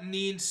 what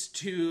needs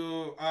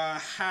to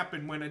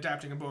happen when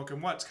adapting a book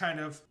and what's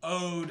kind of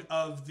owed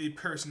of the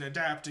person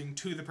adapting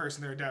to the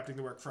person they're adapting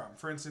the work from.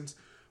 For instance,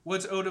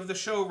 what's owed of the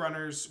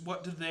showrunners?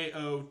 What do they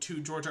owe to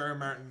George R.R.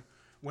 Martin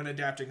when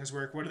adapting his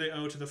work? What do they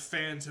owe to the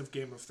fans of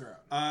Game of Thrones?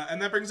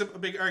 And that brings up a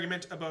big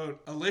argument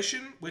about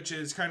elision, which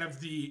is kind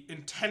of the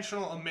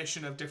intentional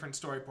omission of different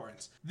story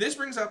points. This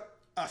brings up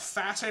a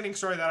fascinating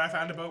story that I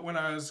found about when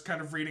I was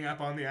kind of reading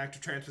up on the act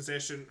of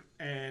transposition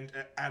and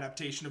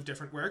adaptation of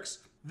different works.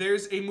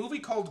 There's a movie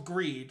called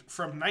Greed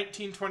from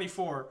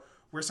 1924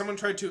 where someone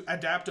tried to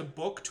adapt a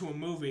book to a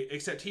movie,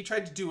 except he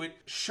tried to do it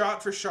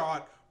shot for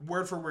shot,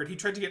 word for word. He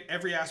tried to get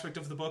every aspect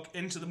of the book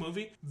into the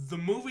movie. The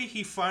movie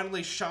he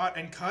finally shot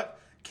and cut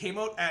came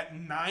out at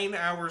 9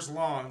 hours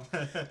long.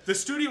 The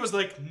studio was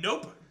like,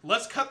 nope,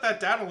 let's cut that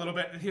down a little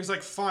bit. And he was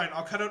like, fine,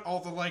 I'll cut out all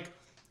the, like,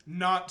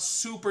 not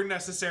super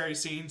necessary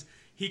scenes.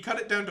 He cut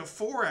it down to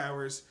 4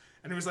 hours,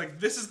 And he was like,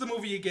 this is the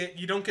movie you get.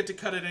 You don't get to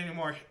cut it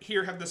anymore.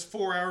 Here, have this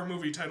 4-hour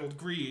movie titled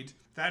Greed.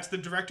 That's the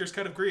director's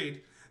cut of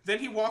Greed. Then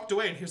he walked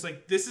away and he was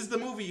like, this is the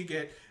movie you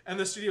get. And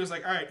the studio was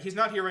like, all right, he's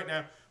not here right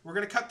now. We're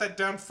going to cut that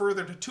down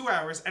further to 2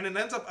 hours. And it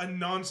ends up a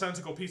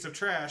nonsensical piece of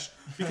trash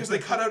because they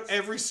cut out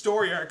every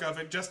story arc of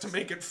it just to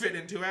make it fit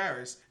in 2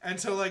 hours. And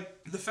so,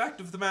 like, the fact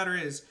of the matter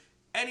is,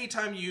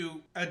 anytime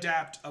you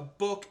adapt a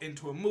book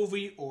into a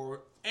movie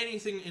or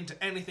anything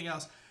into anything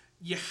else,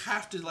 you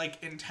have to,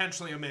 like,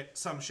 intentionally omit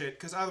some shit,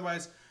 because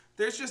otherwise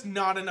there's just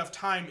not enough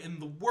time in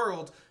the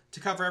world to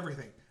cover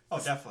everything. Oh,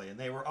 definitely. And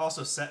they were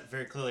also set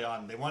very clearly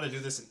on, they want to do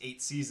this in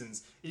 8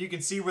 seasons. And you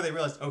can see where they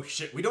realized, oh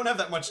shit, we don't have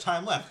that much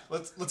time left.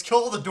 Let's kill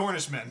all the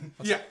Dornish men.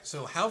 Yeah.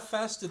 So how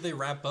fast did they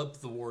wrap up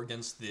the war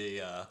against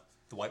the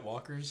White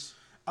Walkers?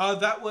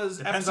 That was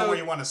Depends on where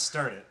you want to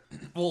start it.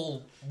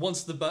 Well,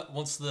 once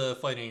the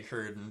fighting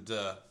occurred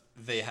and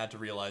they had to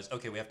realize,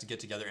 okay, we have to get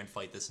together and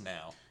fight this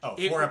now. Oh,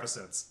 It- 4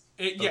 episodes.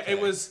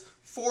 It was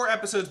 4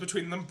 episodes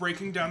between them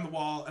breaking down the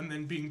wall and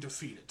then being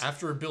defeated.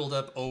 After a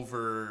build-up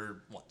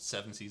over,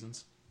 7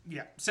 seasons?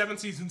 Yeah, 7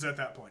 seasons at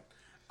that point.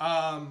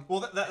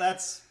 Well,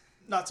 that's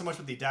not so much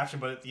with the adaptation,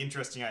 but the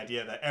interesting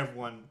idea that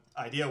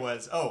idea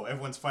was, oh,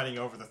 everyone's fighting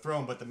over the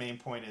throne, but the main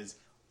point is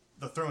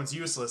the throne's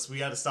useless. We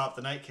got to stop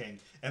the Night King.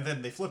 And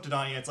then they flipped it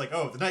on you, and it's like,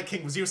 oh, the Night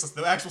King was useless.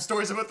 The actual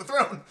story's about the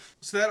throne.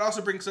 So that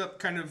also brings up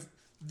kind of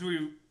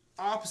the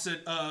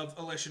opposite of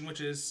elision,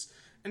 which is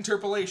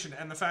interpolation,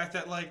 and the fact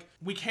that, like,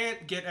 we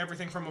can't get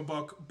everything from a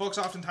book. Books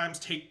oftentimes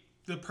take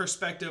the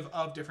perspective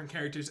of different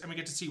characters, and we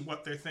get to see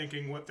what they're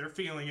thinking, what they're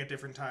feeling at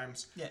different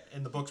times. Yeah,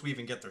 in the books we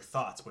even get their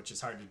thoughts, which is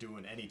hard to do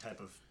in any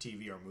type of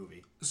TV or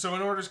movie. So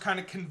in order to kind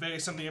of convey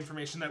some of the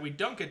information that we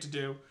don't get to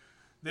do,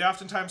 they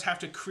oftentimes have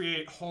to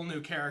create whole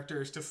new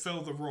characters to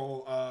fill the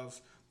role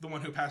of the one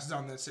who passes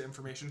on this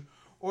information,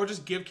 or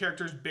just give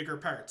characters bigger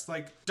parts.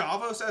 Like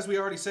Davos, as we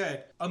already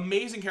said,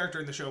 amazing character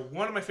in the show,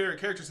 one of my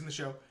favorite characters in the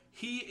show.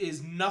 He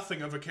is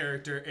nothing of a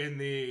character in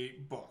the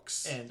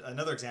books. And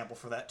another example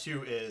for that,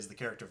 too, is the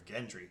character of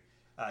Gendry.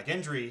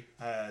 Gendry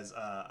has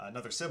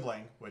another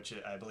sibling, which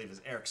I believe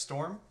is Eric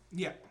Storm,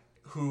 Yeah.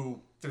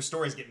 who their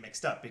stories get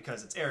mixed up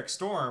because it's Eric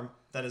Storm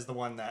that is the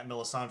one that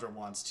Melisandre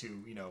wants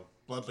to,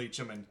 bloodleech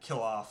him and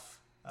kill off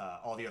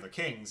all the other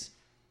kings,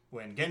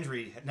 when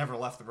Gendry had never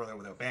left the Brother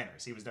without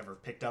banners. He was never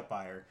picked up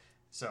by her.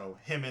 So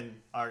him and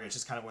Arya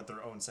just kind of went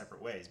their own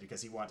separate ways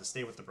because he wanted to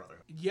stay with the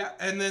Brotherhood. Yeah,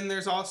 and then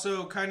there's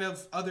also kind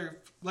of other,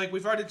 like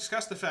we've already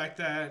discussed the fact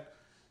that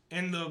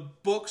in the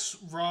books,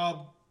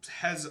 Robb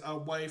has a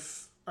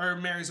wife, or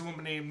marries a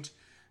woman named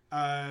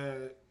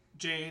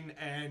Jane,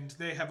 and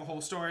they have a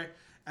whole story.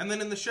 And then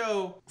in the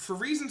show, for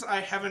reasons I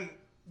haven't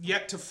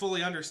yet to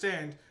fully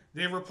understand,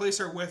 they replace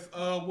her with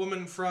a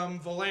woman from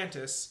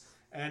Volantis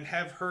and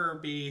have her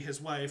be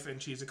his wife,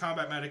 and she's a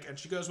combat medic, and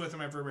she goes with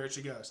him everywhere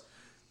she goes.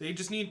 They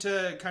just need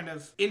to kind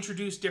of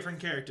introduce different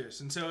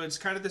characters. And so it's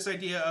kind of this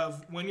idea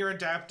of when you're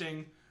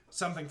adapting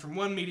something from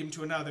one medium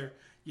to another,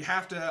 you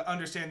have to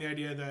understand the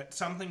idea that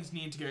some things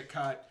need to get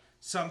cut,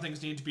 some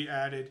things need to be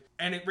added.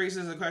 And it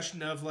raises the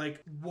question of,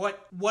 like,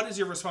 what is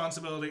your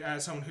responsibility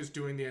as someone who's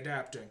doing the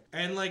adapting?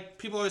 And, like,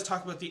 people always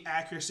talk about the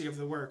accuracy of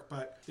the work,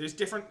 but there's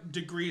different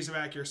degrees of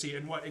accuracy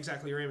and what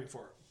exactly you're aiming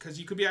for. Because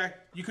you could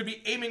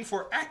be aiming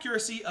for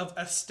accuracy of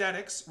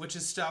aesthetics, which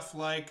is stuff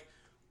like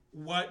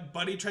what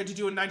Buddy tried to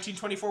do in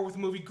 1924 with the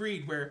movie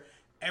Greed, where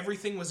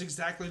everything was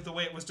exactly the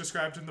way it was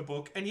described in the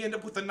book, and you end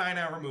up with a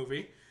 9-hour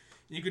movie.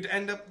 You could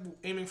end up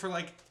aiming for,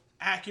 like,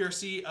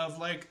 accuracy of,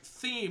 like,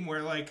 theme,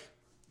 where, like,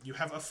 you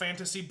have a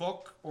fantasy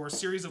book or a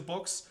series of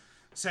books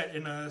set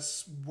in a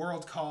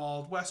world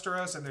called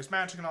Westeros, and there's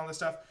magic and all this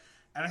stuff.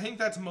 And I think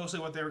that's mostly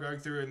what they were going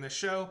through in this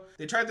show.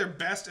 They tried their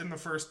best in the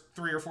first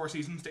 3 or 4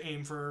 seasons to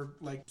aim for,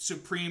 like,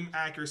 supreme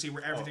accuracy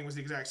where everything was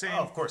the exact same.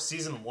 Oh, of course,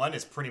 season 1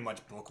 is pretty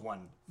much book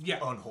 1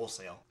 on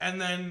wholesale. And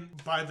then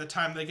by the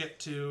time they get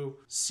to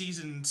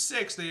season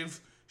 6, they've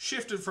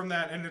shifted from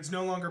that, and it's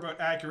no longer about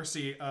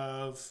accuracy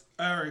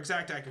or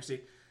exact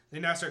accuracy.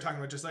 They now start talking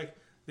about just, like,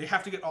 they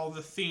have to get all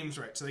the themes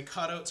right. So they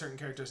cut out certain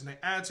characters and they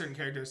add certain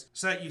characters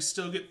so that you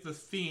still get the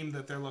theme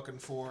that they're looking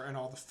for and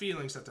all the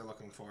feelings that they're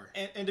looking for.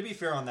 And to be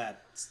fair on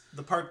that,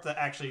 the part that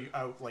actually,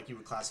 like you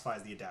would classify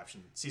as the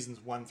adaptation,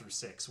 seasons 1 through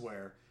 6,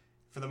 where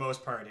for the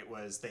most part it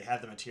was they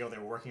had the material they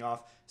were working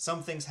off.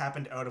 Some things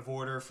happened out of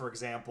order. For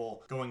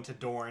example, going to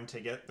Dorne to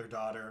get their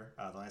daughter,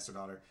 the Lannister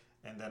daughter,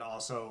 and then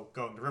also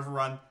going to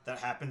Riverrun. That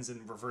happens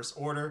in reverse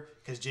order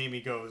because Jaime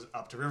goes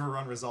up to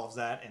Riverrun, resolves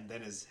that, and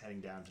then is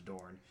heading down to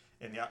Dorne.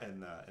 In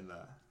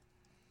the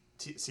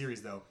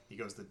series, though, he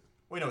goes to...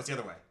 Wait, no, it's the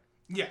other way.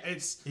 Yeah,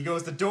 he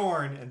goes to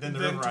Dorne and then to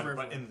Riverrun, Riverrun.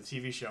 but in the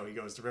TV show, he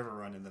goes to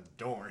Riverrun and then to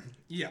Dorne.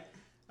 Yeah.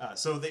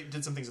 So they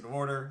did some things in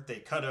order. They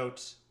cut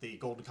out the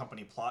Golden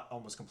Company plot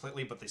almost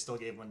completely, but they still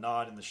gave him a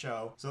nod in the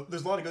show. So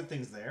there's a lot of good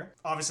things there.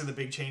 Obviously, the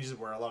big changes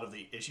where a lot of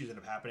the issues end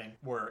up happening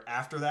were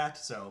after that.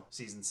 So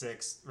season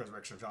 6,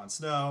 Resurrection of Jon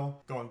Snow,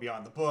 going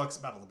beyond the books,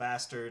 Battle of the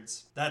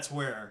Bastards. That's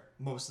where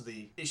most of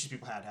the issues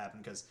people had happen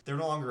because they're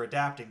no longer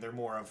adapting. They're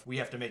more of, we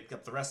have to make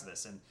up the rest of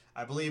this. And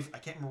I believe, I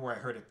can't remember where I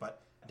heard it,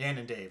 but Dan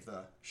and Dave,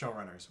 the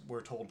showrunners,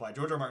 were told by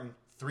George R. R. Martin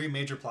 3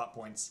 major plot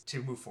points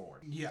to move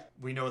forward. Yeah.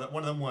 We know that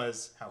one of them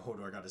was how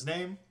Hodor got his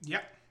name.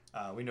 Yep.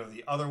 We know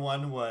the other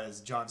one was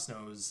Jon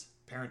Snow's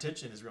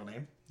parentage and his real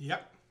name.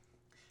 Yep.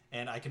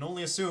 And I can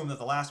only assume that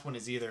the last one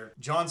is either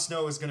Jon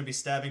Snow is going to be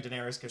stabbing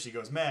Daenerys because she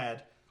goes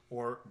mad,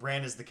 or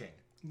Bran is the king.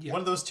 Yeah. One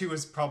of those two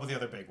is probably the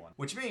other big one.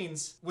 Which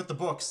means, with the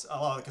books, a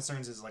lot of the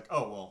concerns is like,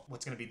 oh, well,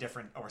 what's going to be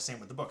different or same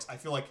with the books? I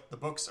feel like the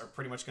books are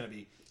pretty much going to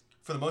be,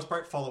 for the most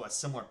part, follow a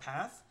similar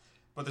path,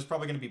 but there's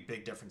probably going to be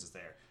big differences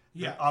there.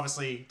 Yeah.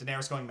 Obviously,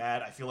 Daenerys going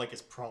mad, I feel like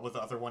is probably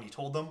the other one he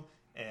told them,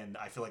 and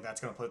I feel like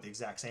that's going to play out the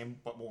exact same,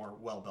 but more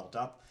well built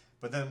up.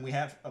 But then we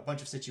have a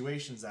bunch of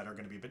situations that are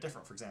going to be a bit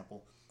different. For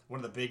example, one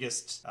of the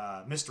biggest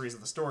mysteries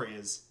of the story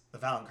is the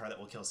Valonqar that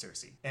will kill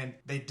Cersei. And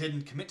they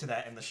didn't commit to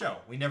that in the show.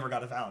 We never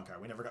got a Valonqar.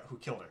 We never got who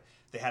killed her.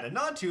 They had a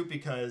nod to it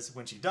because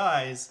when she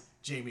dies,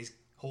 Jaime's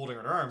holding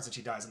her in her arms and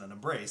she dies in an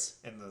embrace.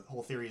 And the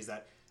whole theory is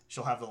that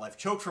she'll have the life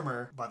choked from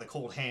her by the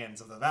cold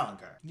hands of the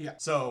Valonqar. Yeah.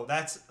 So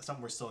that's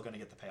something we're still going to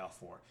get the payoff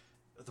for.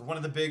 One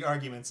of the big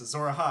arguments is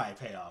Azor Ahai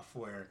payoff,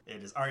 where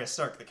it is Arya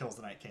Stark that kills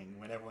the Night King,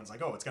 when everyone's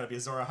like, oh, it's got to be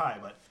Azor Ahai,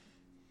 but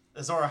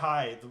Azor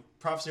Ahai, the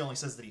prophecy only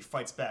says that he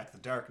fights back the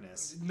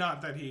darkness.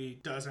 Not that he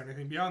does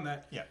anything beyond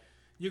that. Yeah.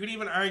 You could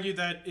even argue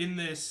that in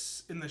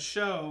the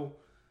show,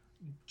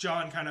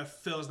 Jon kind of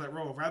fills that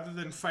role. Rather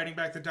than fighting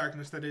back the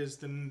darkness that is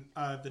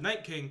the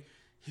Night King,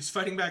 he's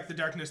fighting back the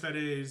darkness that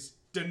is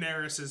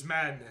Daenerys'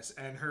 madness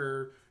and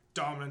her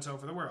dominance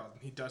over the world.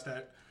 He does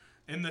that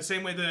in the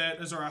same way that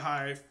Azor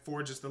Ahai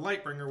forges the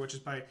Lightbringer, which is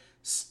by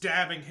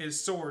stabbing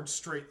his sword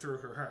straight through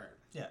her heart.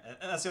 Yeah,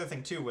 and that's the other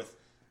thing, too, with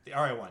the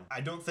Arya one. I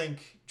don't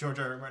think George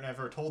R. R. Martin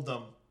ever told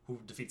them who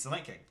defeats the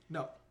Night King.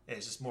 No.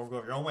 It's just more of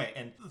go your own way.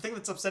 And the thing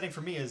that's upsetting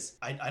for me is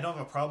I don't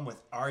have a problem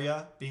with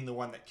Arya being the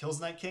one that kills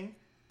the Night King,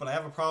 but I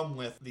have a problem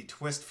with the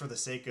twist for the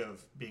sake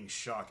of being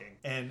shocking.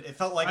 And it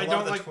felt like a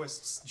lot of the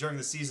twists during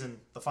the season,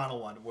 the final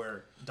one,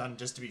 were done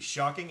just to be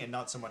shocking and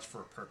not so much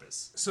for a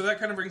purpose. So that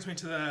kind of brings me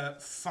to the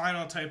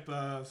final type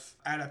of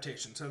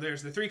adaptation. So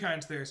there's the 3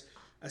 kinds. There's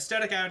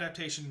aesthetic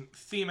adaptation,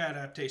 theme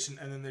adaptation,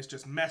 and then there's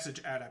just message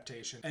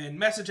adaptation. And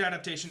message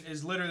adaptation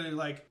is literally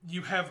like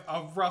you have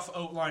a rough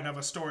outline of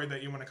a story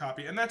that you want to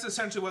copy. And that's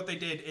essentially what they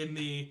did in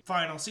the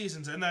final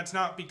seasons. And that's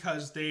not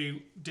because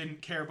they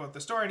didn't care about the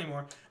story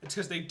anymore. It's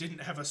because they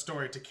didn't have a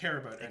story to care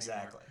about anymore.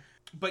 Exactly.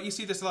 But you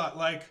see this a lot.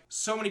 Like,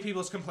 so many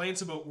people's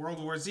complaints about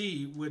World War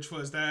Z, which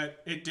was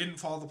that it didn't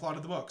follow the plot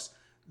of the books.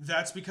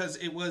 That's because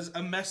it was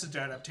a message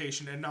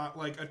adaptation and not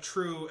like a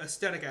true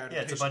aesthetic adaptation.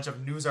 Yeah, it's a bunch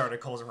of news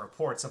articles and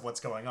reports of what's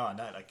going on,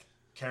 not a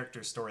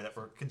character story that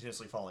we're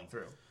continuously following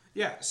through.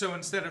 Yeah, so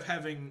instead of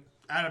having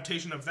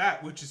adaptation of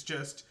that, which is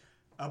just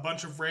a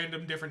bunch of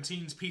random different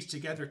scenes pieced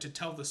together to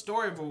tell the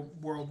story of a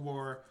world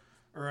war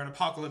or an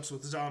apocalypse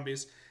with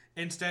zombies,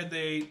 instead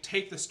they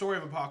take the story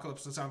of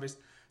apocalypse with zombies,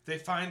 they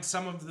find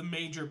some of the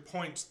major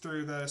points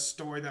through the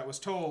story that was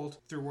told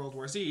through World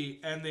War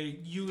Z, and they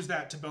use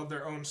that to build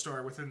their own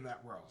story within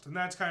that world. And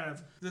that's kind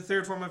of the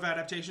third form of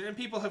adaptation. And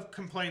people have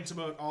complaints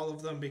about all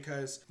of them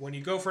because when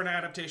you go for an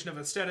adaptation of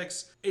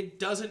aesthetics, it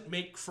doesn't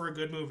make for a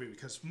good movie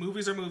because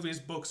movies are movies,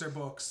 books are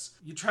books.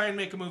 You try and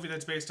make a movie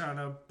that's based on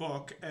a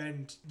book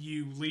and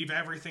you leave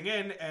everything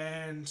in,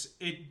 and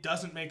it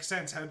doesn't make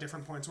sense how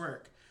different points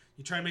work.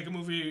 You try and make a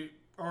movie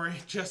or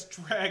it just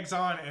drags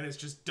on and it's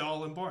just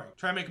dull and boring.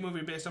 Try and make a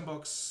movie based on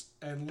books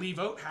and leave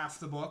out half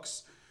the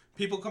books.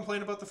 People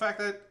complain about the fact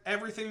that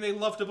everything they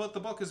loved about the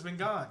book has been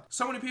gone.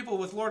 So many people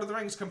with Lord of the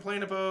Rings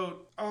complain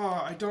about,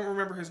 I don't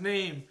remember his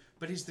name,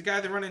 but he's the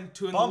guy they run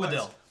into in the woods.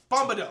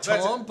 Bombadil.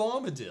 Tom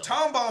Bombadil.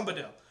 Tom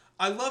Bombadil.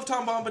 I love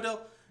Tom Bombadil.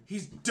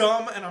 He's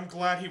dumb, and I'm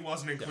glad he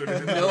wasn't included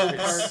in the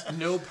movies.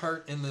 No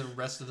part in the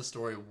rest of the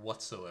story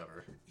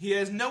whatsoever. He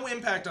has no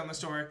impact on the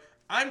story.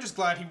 I'm just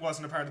glad he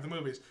wasn't a part of the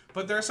movies.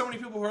 But there are so many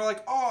people who are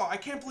like, I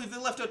can't believe they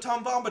left out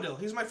Tom Bombadil.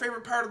 He's my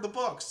favorite part of the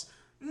books.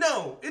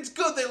 No, it's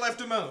good they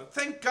left him out.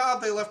 Thank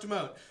God they left him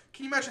out.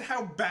 Can you imagine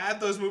how bad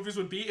those movies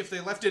would be if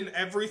they left in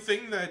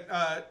everything that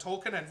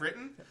Tolkien had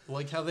written?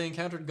 Like how they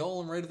encountered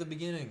Gollum right at the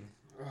beginning.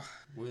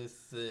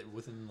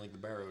 Within like the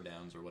Barrow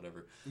Downs or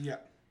whatever. Yeah.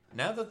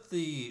 Now that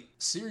the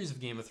series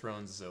of Game of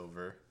Thrones is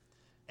over,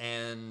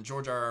 and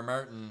George R. R.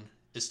 Martin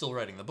is still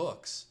writing the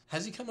books,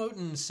 has he come out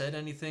and said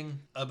anything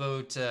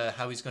about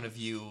how he's going to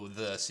view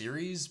the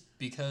series?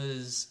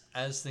 Because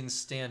as things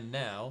stand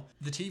now,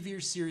 the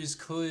TV series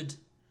could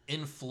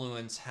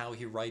influence how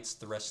he writes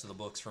the rest of the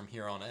books from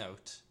here on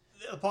out.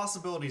 The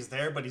possibility is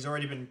there, but he's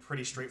already been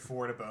pretty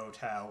straightforward about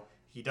how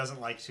he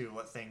doesn't like to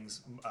let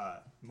things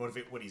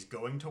motivate what he's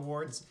going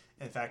towards.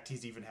 In fact,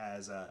 he even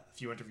has a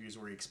few interviews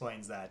where he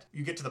explains that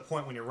you get to the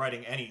point when you're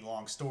writing any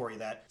long story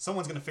that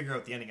someone's going to figure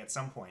out the ending at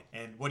some point.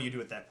 And what do you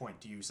do at that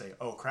point? Do you say,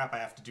 oh crap, I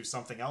have to do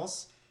something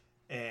else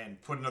and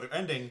put another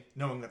ending,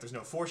 knowing that there's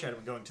no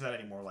foreshadowing going to that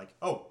anymore, like,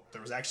 oh,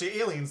 there was actually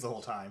aliens the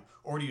whole time?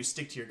 Or do you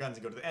stick to your guns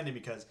and go to the ending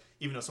because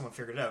even though someone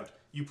figured it out,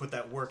 you put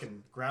that work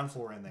and ground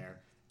floor in there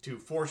to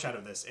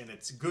foreshadow this, and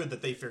it's good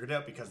that they figured it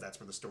out because that's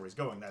where the story's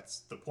going. That's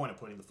the point of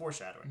putting the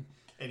foreshadowing.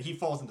 And he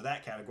falls into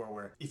that category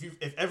where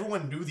if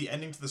everyone knew the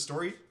ending to the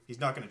story, he's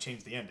not going to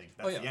change the ending.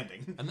 That's the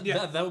ending. And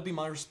that would be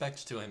my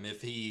respect to him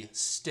if he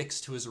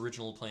sticks to his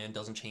original plan,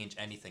 doesn't change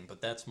anything.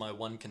 But that's my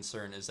one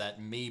concern, is that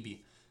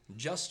maybe,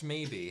 just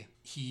maybe,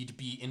 he'd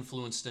be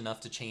influenced enough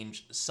to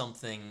change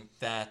something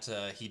that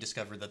he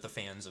discovered that the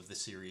fans of the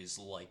series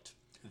liked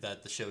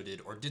that the show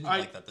did, or didn't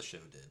like that the show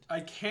did.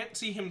 I can't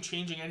see him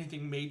changing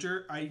anything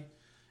major.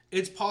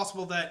 It's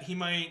possible that he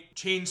might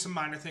change some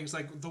minor things,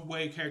 like the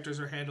way characters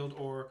are handled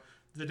or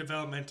the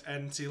development,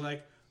 and see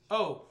like,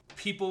 oh,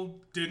 people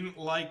didn't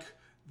like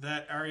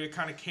that Arya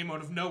kind of came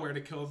out of nowhere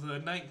to kill the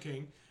Night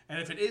King, and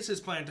if it is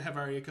his plan to have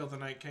Arya kill the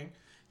Night King,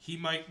 he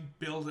might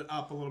build it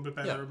up a little bit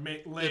better,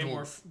 lay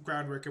more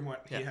groundwork in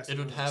what he has to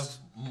do. It would have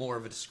more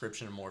of a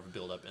description and more of a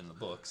build-up in the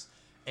books.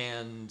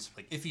 And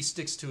like, if he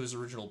sticks to his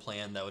original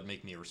plan, that would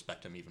make me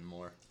respect him even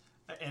more.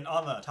 And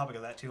on the topic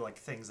of that too, like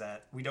things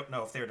that we don't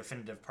know if they're a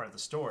definitive part of the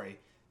story,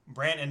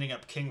 Bran ending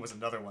up king was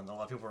another one that a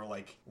lot of people were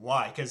like,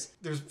 why? Because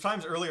there's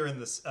times earlier in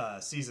this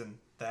season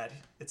that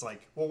it's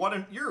like, well, why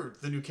don't you're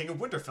the new king of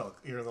Winterfell?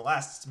 You're the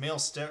last male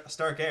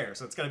Stark heir,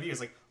 so it's gotta be. It's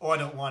like, oh, I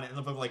don't want it. And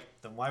people are like,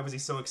 then why was he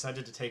so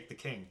excited to take the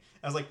king? And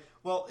I was like,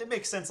 well, it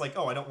makes sense. Like,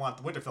 oh, I don't want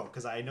the Winterfell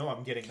because I know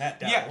I'm getting that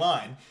down the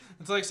line.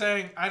 It's like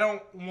saying, I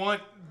don't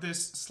want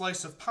this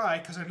slice of pie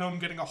because I know I'm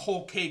getting a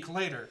whole cake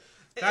later.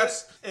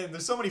 And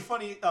there's so many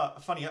funny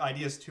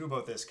ideas too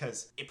about this,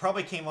 because it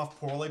probably came off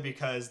poorly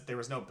because there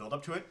was no build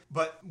up to it.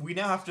 But we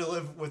now have to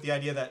live with the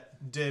idea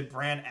that, did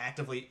Bran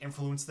actively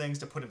influence things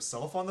to put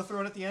himself on the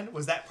throne at the end?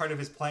 Was that part of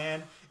his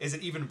plan? Is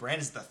it even Bran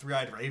is the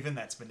three-eyed raven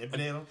that's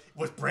manipulating him?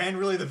 Was Bran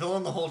really the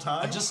villain the whole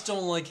time? I just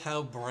don't like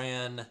how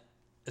Bran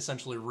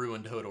essentially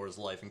ruined Hodor's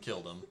life and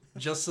killed him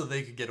just so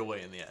they could get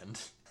away in the end.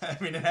 I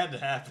mean, it had to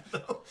happen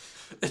though.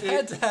 It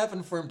had to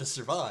happen for him to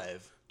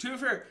survive. To be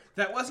fair,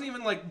 that wasn't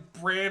even like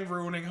Bran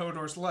ruining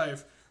Hodor's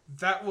life.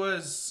 That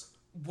was,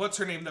 what's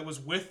her name that was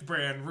with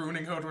Bran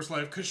ruining Hodor's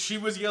life, because she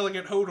was yelling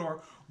at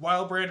Hodor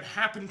while Bran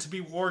happened to be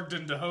warged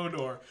into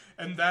Hodor,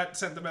 and that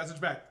sent the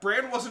message back.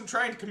 Bran wasn't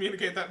trying to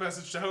communicate that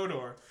message to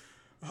Hodor.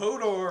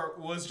 Hodor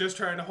was just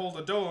trying to hold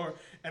a door,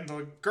 and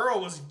the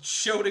girl was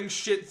shouting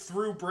shit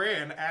through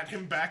Bran at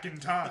him back in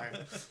time.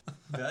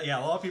 Yeah,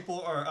 a lot of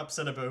people are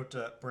upset about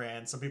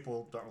Bran. Some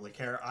people don't really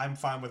care. I'm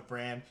fine with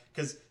Bran,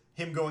 because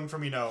him going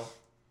from,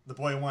 the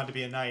boy who wanted to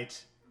be a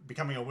knight,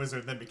 becoming a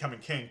wizard, then becoming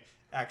king,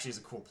 actually is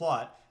a cool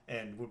plot,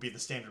 and would be the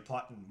standard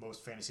plot in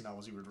most fantasy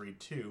novels you would read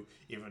too,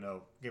 even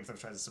though Game of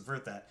Thrones tries to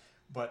subvert that.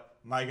 But,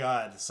 my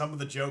god, some of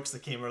the jokes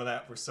that came out of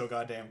that were so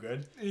goddamn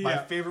good. Yeah. My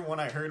favorite one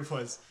I heard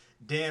was,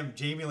 damn,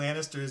 Jaime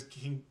Lannister's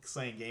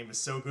king-slaying game is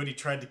so good he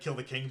tried to kill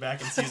the king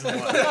back in season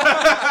 1.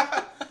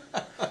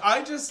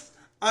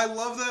 I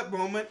love that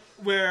moment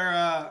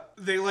where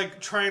they,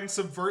 try and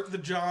subvert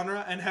the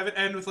genre and have it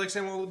end with,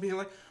 Samuel being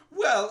like,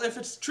 well, if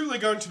it's truly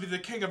going to be the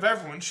king of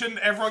everyone, shouldn't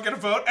everyone get a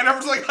vote? And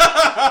everyone's like, ha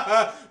ha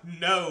ha,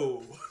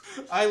 no.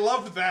 I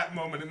loved that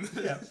moment.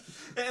 Yeah.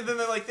 And then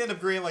they end up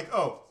agreeing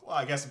oh, well,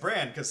 I guess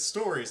Bran, because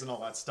stories and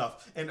all that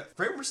stuff. And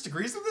Bran just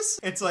agrees with this?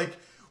 It's like,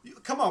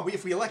 come on,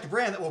 if we elect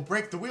Bran, that will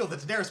break the wheel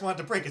that Daenerys wanted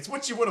to break. It's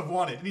what you would have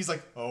wanted. And he's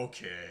like,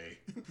 okay.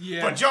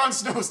 Yeah. But Jon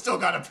Snow's still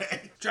gotta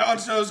pay. Jon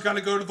Snow's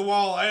gonna go to the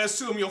wall. I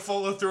assume you'll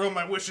follow through on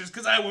my wishes,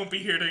 because I won't be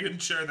here to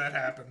ensure that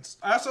happens.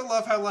 I also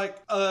love how,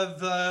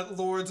 the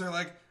lords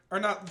are or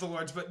not the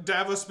lords, but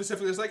Davos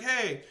specifically is like,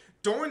 hey,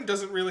 Dorne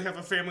doesn't really have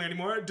a family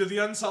anymore. Do the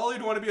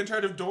Unsullied want to be in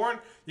charge of Dorne?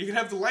 You can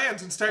have the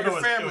lands and start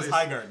your families. It was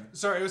Highgarden.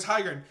 Sorry, it was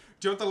Highgarden.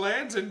 Do you want the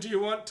lands, and do you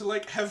want to,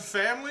 have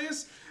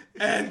families?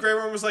 And Grey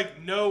Worm was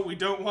like, no, we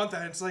don't want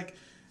that. It's like,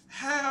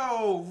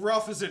 how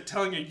rough is it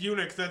telling a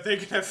eunuch that they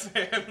can have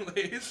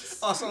families?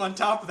 Also, on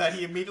top of that,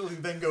 he immediately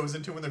then goes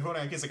into when they're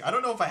voting. He's like, I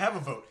don't know if I have a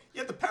vote. You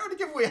have the power to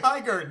give away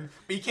Highgarden,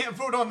 but you can't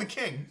vote on the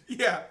king.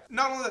 Yeah,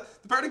 not only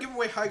that, the power to give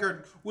away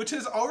Highgarden, which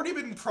has already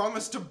been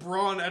promised to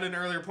Bronn at an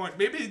earlier point.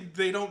 Maybe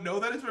they don't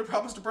know that it's been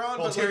promised to Bronn.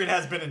 Well, Tyrion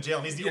has been in jail,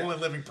 and he's the only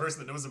living person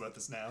that knows about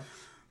this now.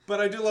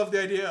 But I do love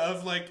the idea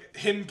of,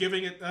 him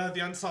giving it the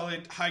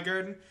Unsullied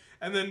Highgarden,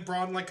 and then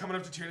Bronn, coming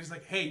up to Tyrion, he's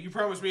like, hey, you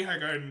promised me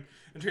Highgarden.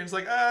 And Tyrion's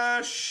like,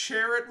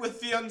 share it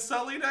with the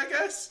Unsullied, I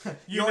guess?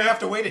 You only have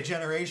to wait a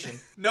generation.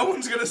 No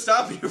one's going to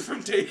stop you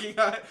from taking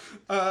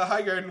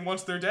Highgarden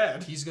once they're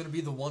dead. He's going to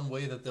be the one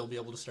way that they'll be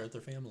able to start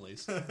their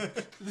families.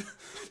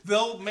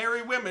 They'll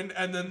marry women,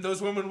 and then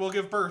those women will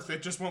give birth.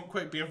 It just won't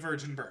quite be a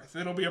virgin birth.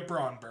 It'll be a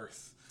Bronn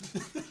birth.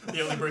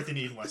 The only birth you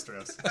need in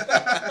Westeros.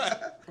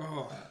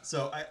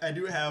 So I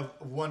do have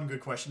one good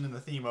question in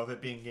the theme of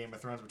it being Game of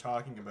Thrones we're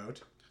talking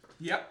about.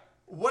 Yep.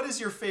 What is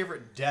your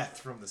favorite death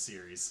from the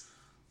series?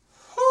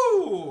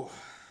 Whew.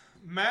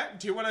 Matt,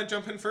 do you want to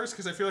jump in first?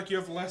 Because I feel like you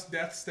have less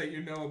deaths that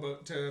you know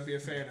about to be a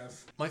fan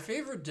of. My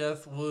favorite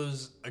death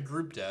was a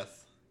group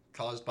death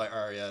caused by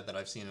Arya that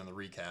I've seen in the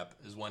recap,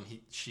 is when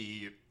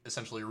she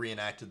essentially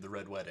reenacted the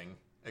Red Wedding,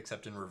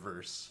 except in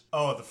reverse.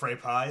 Oh, the Frey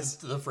pies?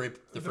 The Frey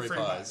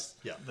pies.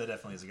 Yeah. That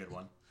definitely is a good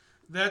one.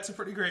 That's a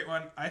pretty great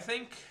one. I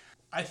think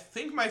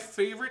my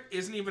favorite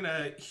isn't even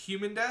a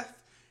human death.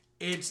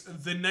 It's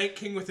the Night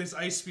King with his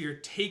ice spear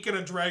taking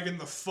a dragon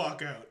the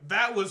fuck out.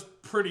 That was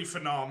pretty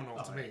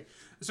phenomenal to me.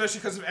 Especially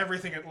because of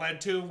everything it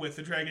led to with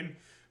the dragon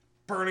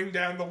burning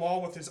down the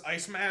wall with his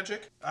ice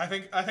magic. I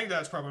think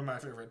that's probably my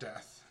favorite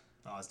death.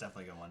 Oh, it's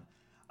definitely a good one.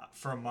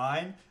 For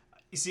mine,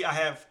 you see, I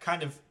have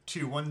kind of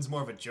two. One's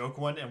more of a joke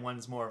one, and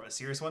one's more of a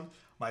serious one.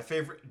 My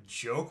favorite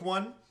joke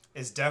one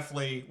is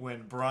definitely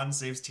when Bronn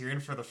saves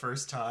Tyrion for the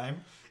first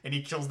time, and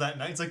he kills that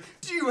knight. It's like,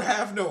 do you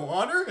have no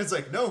honor? It's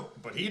like, no,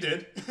 but he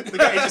did. The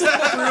guy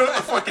just threw out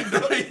the fucking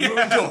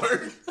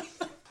door.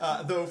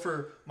 Though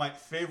for my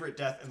favorite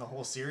death in the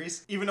whole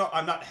series, even though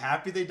I'm not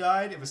happy they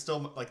died, it was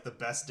still like the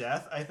best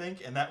death, I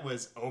think, and that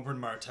was Oberyn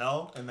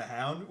Martell in The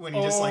Hound, when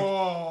he just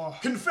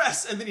like,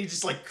 confess, and then he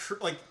just like,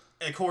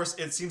 of course,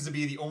 it seems to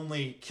be the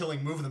only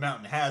killing move the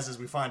Mountain has, as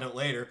we find out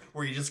later,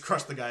 where you just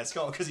crush the guy's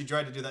skull, because he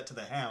tried to do that to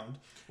the Hound.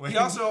 He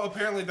also,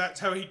 apparently, that's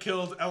how he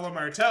killed Ella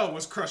Martell,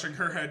 was crushing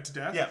her head to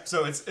death. Yeah,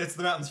 so it's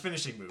the Mountain's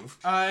finishing move.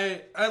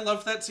 I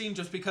loved that scene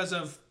just because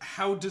of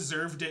how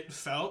deserved it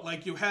felt.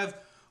 Like, you have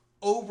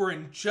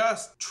Oberyn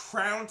just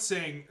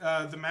trouncing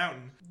the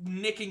Mountain,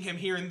 nicking him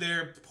here and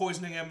there,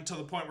 poisoning him to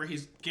the point where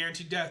he's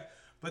guaranteed death,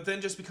 but then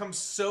just becomes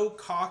so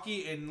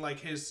cocky in,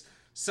 like, his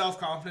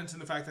self-confidence in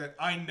the fact that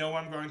I know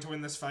I'm going to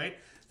win this fight,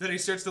 that he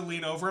starts to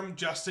lean over him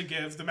just to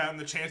give the Mountain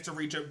the chance to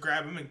reach up,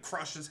 grab him, and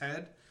crush his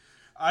head.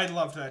 I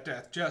loved that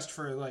death just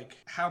for, like,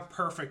 how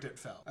perfect it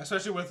felt.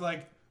 Especially with,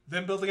 like,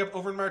 them building up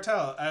Oberyn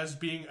Martell as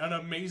being an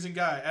amazing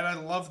guy. And I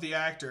love the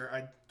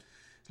actor.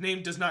 His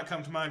name does not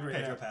come to mind right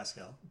now.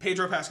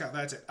 Pedro Pascal,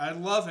 that's it. I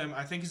love him.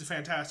 I think he's a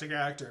fantastic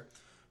actor.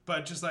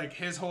 But just, like,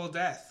 his whole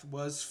death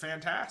was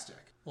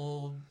fantastic.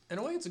 Well, in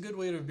a way, it's a good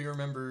way to be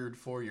remembered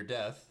for your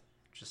death.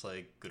 Just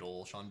like good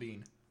old Sean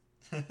Bean.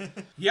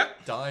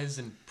 Yep. Dies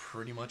in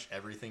pretty much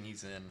everything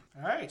he's in.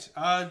 All right.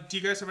 Do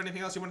you guys have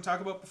anything else you want to talk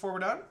about before we're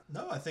done?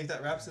 No, I think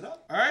that wraps it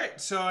up. All right.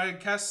 So I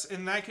guess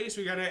in that case,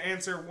 we got to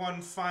answer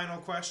one final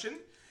question.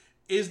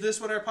 Is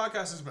this what our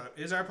podcast is about?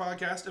 Is our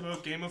podcast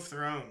about Game of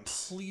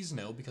Thrones? Please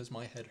no, because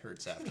my head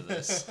hurts after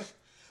this.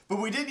 But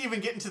we didn't even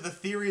get into the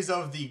theories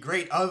of the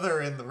Great Other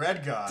and the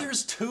Red God.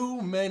 There's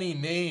too many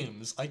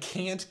names. I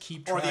can't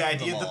keep track or the of them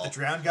idea all. that the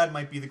Drowned God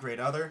might be the Great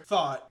Other.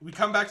 Thought. We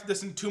come back to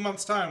this in 2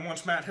 months' time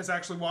once Matt has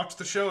actually watched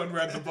the show and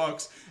read the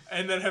books,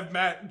 and then have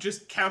Matt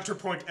just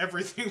counterpoint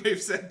everything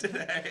we've said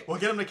today. We'll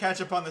get him to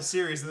catch up on the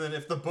series, and then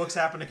if the books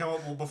happen to come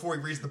up before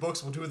he reads the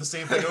books, we'll do the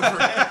same thing over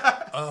again.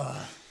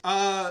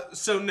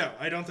 So no,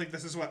 I don't think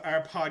this is what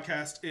our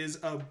podcast is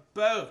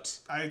about.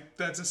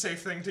 That's a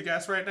safe thing to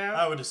guess right now.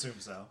 I would assume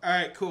so. All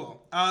right,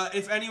 cool.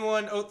 If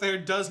anyone out there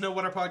does know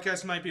what our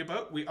podcast might be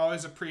about, we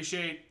always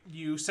appreciate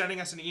you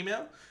sending us an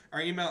email.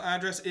 Our email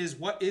address is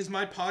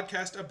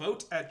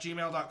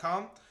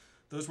whatismypodcastabout@gmail.com.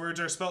 Those words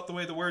are spelt the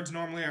way the words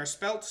normally are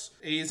spelt.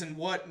 A's and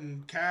what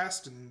and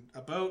cast and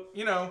about.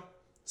 You know,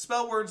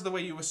 spell words the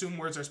way you assume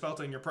words are spelt,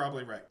 and you're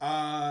probably right.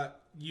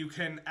 You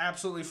can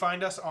absolutely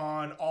find us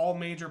on all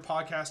major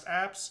podcast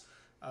apps.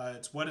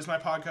 It's What Is My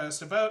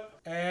Podcast About?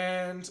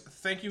 And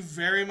thank you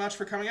very much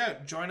for coming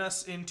out. Join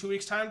us in 2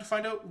 weeks' time to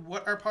find out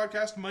what our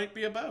podcast might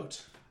be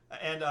about.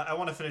 And I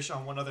want to finish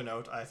on one other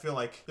note. I feel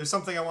like there's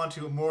something I want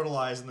to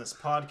immortalize in this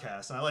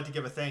podcast, and I'd like to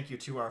give a thank you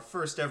to our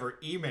first ever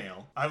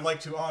email. I'd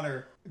like to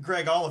honor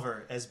Greg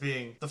Oliver as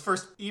being the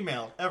first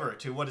email ever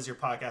to What Is Your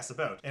Podcast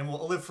About? And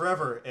will live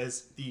forever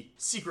as the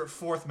secret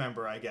fourth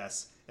member, I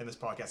guess, in this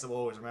podcast that we'll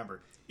always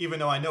remember. Even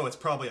though I know it's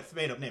probably a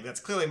made-up name. That's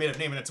clearly a made-up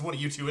name, and it's one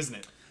of you two, isn't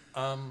it?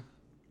 I'm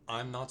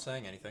not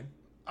saying anything.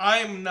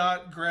 I'm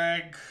not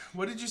Greg.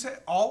 What did you say?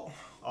 Oliver.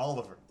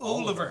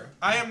 Oliver.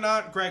 I am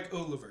not Greg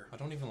Oliver. I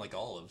don't even like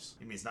olives.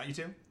 You mean it's not you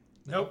two?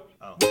 Nope.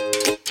 Oh.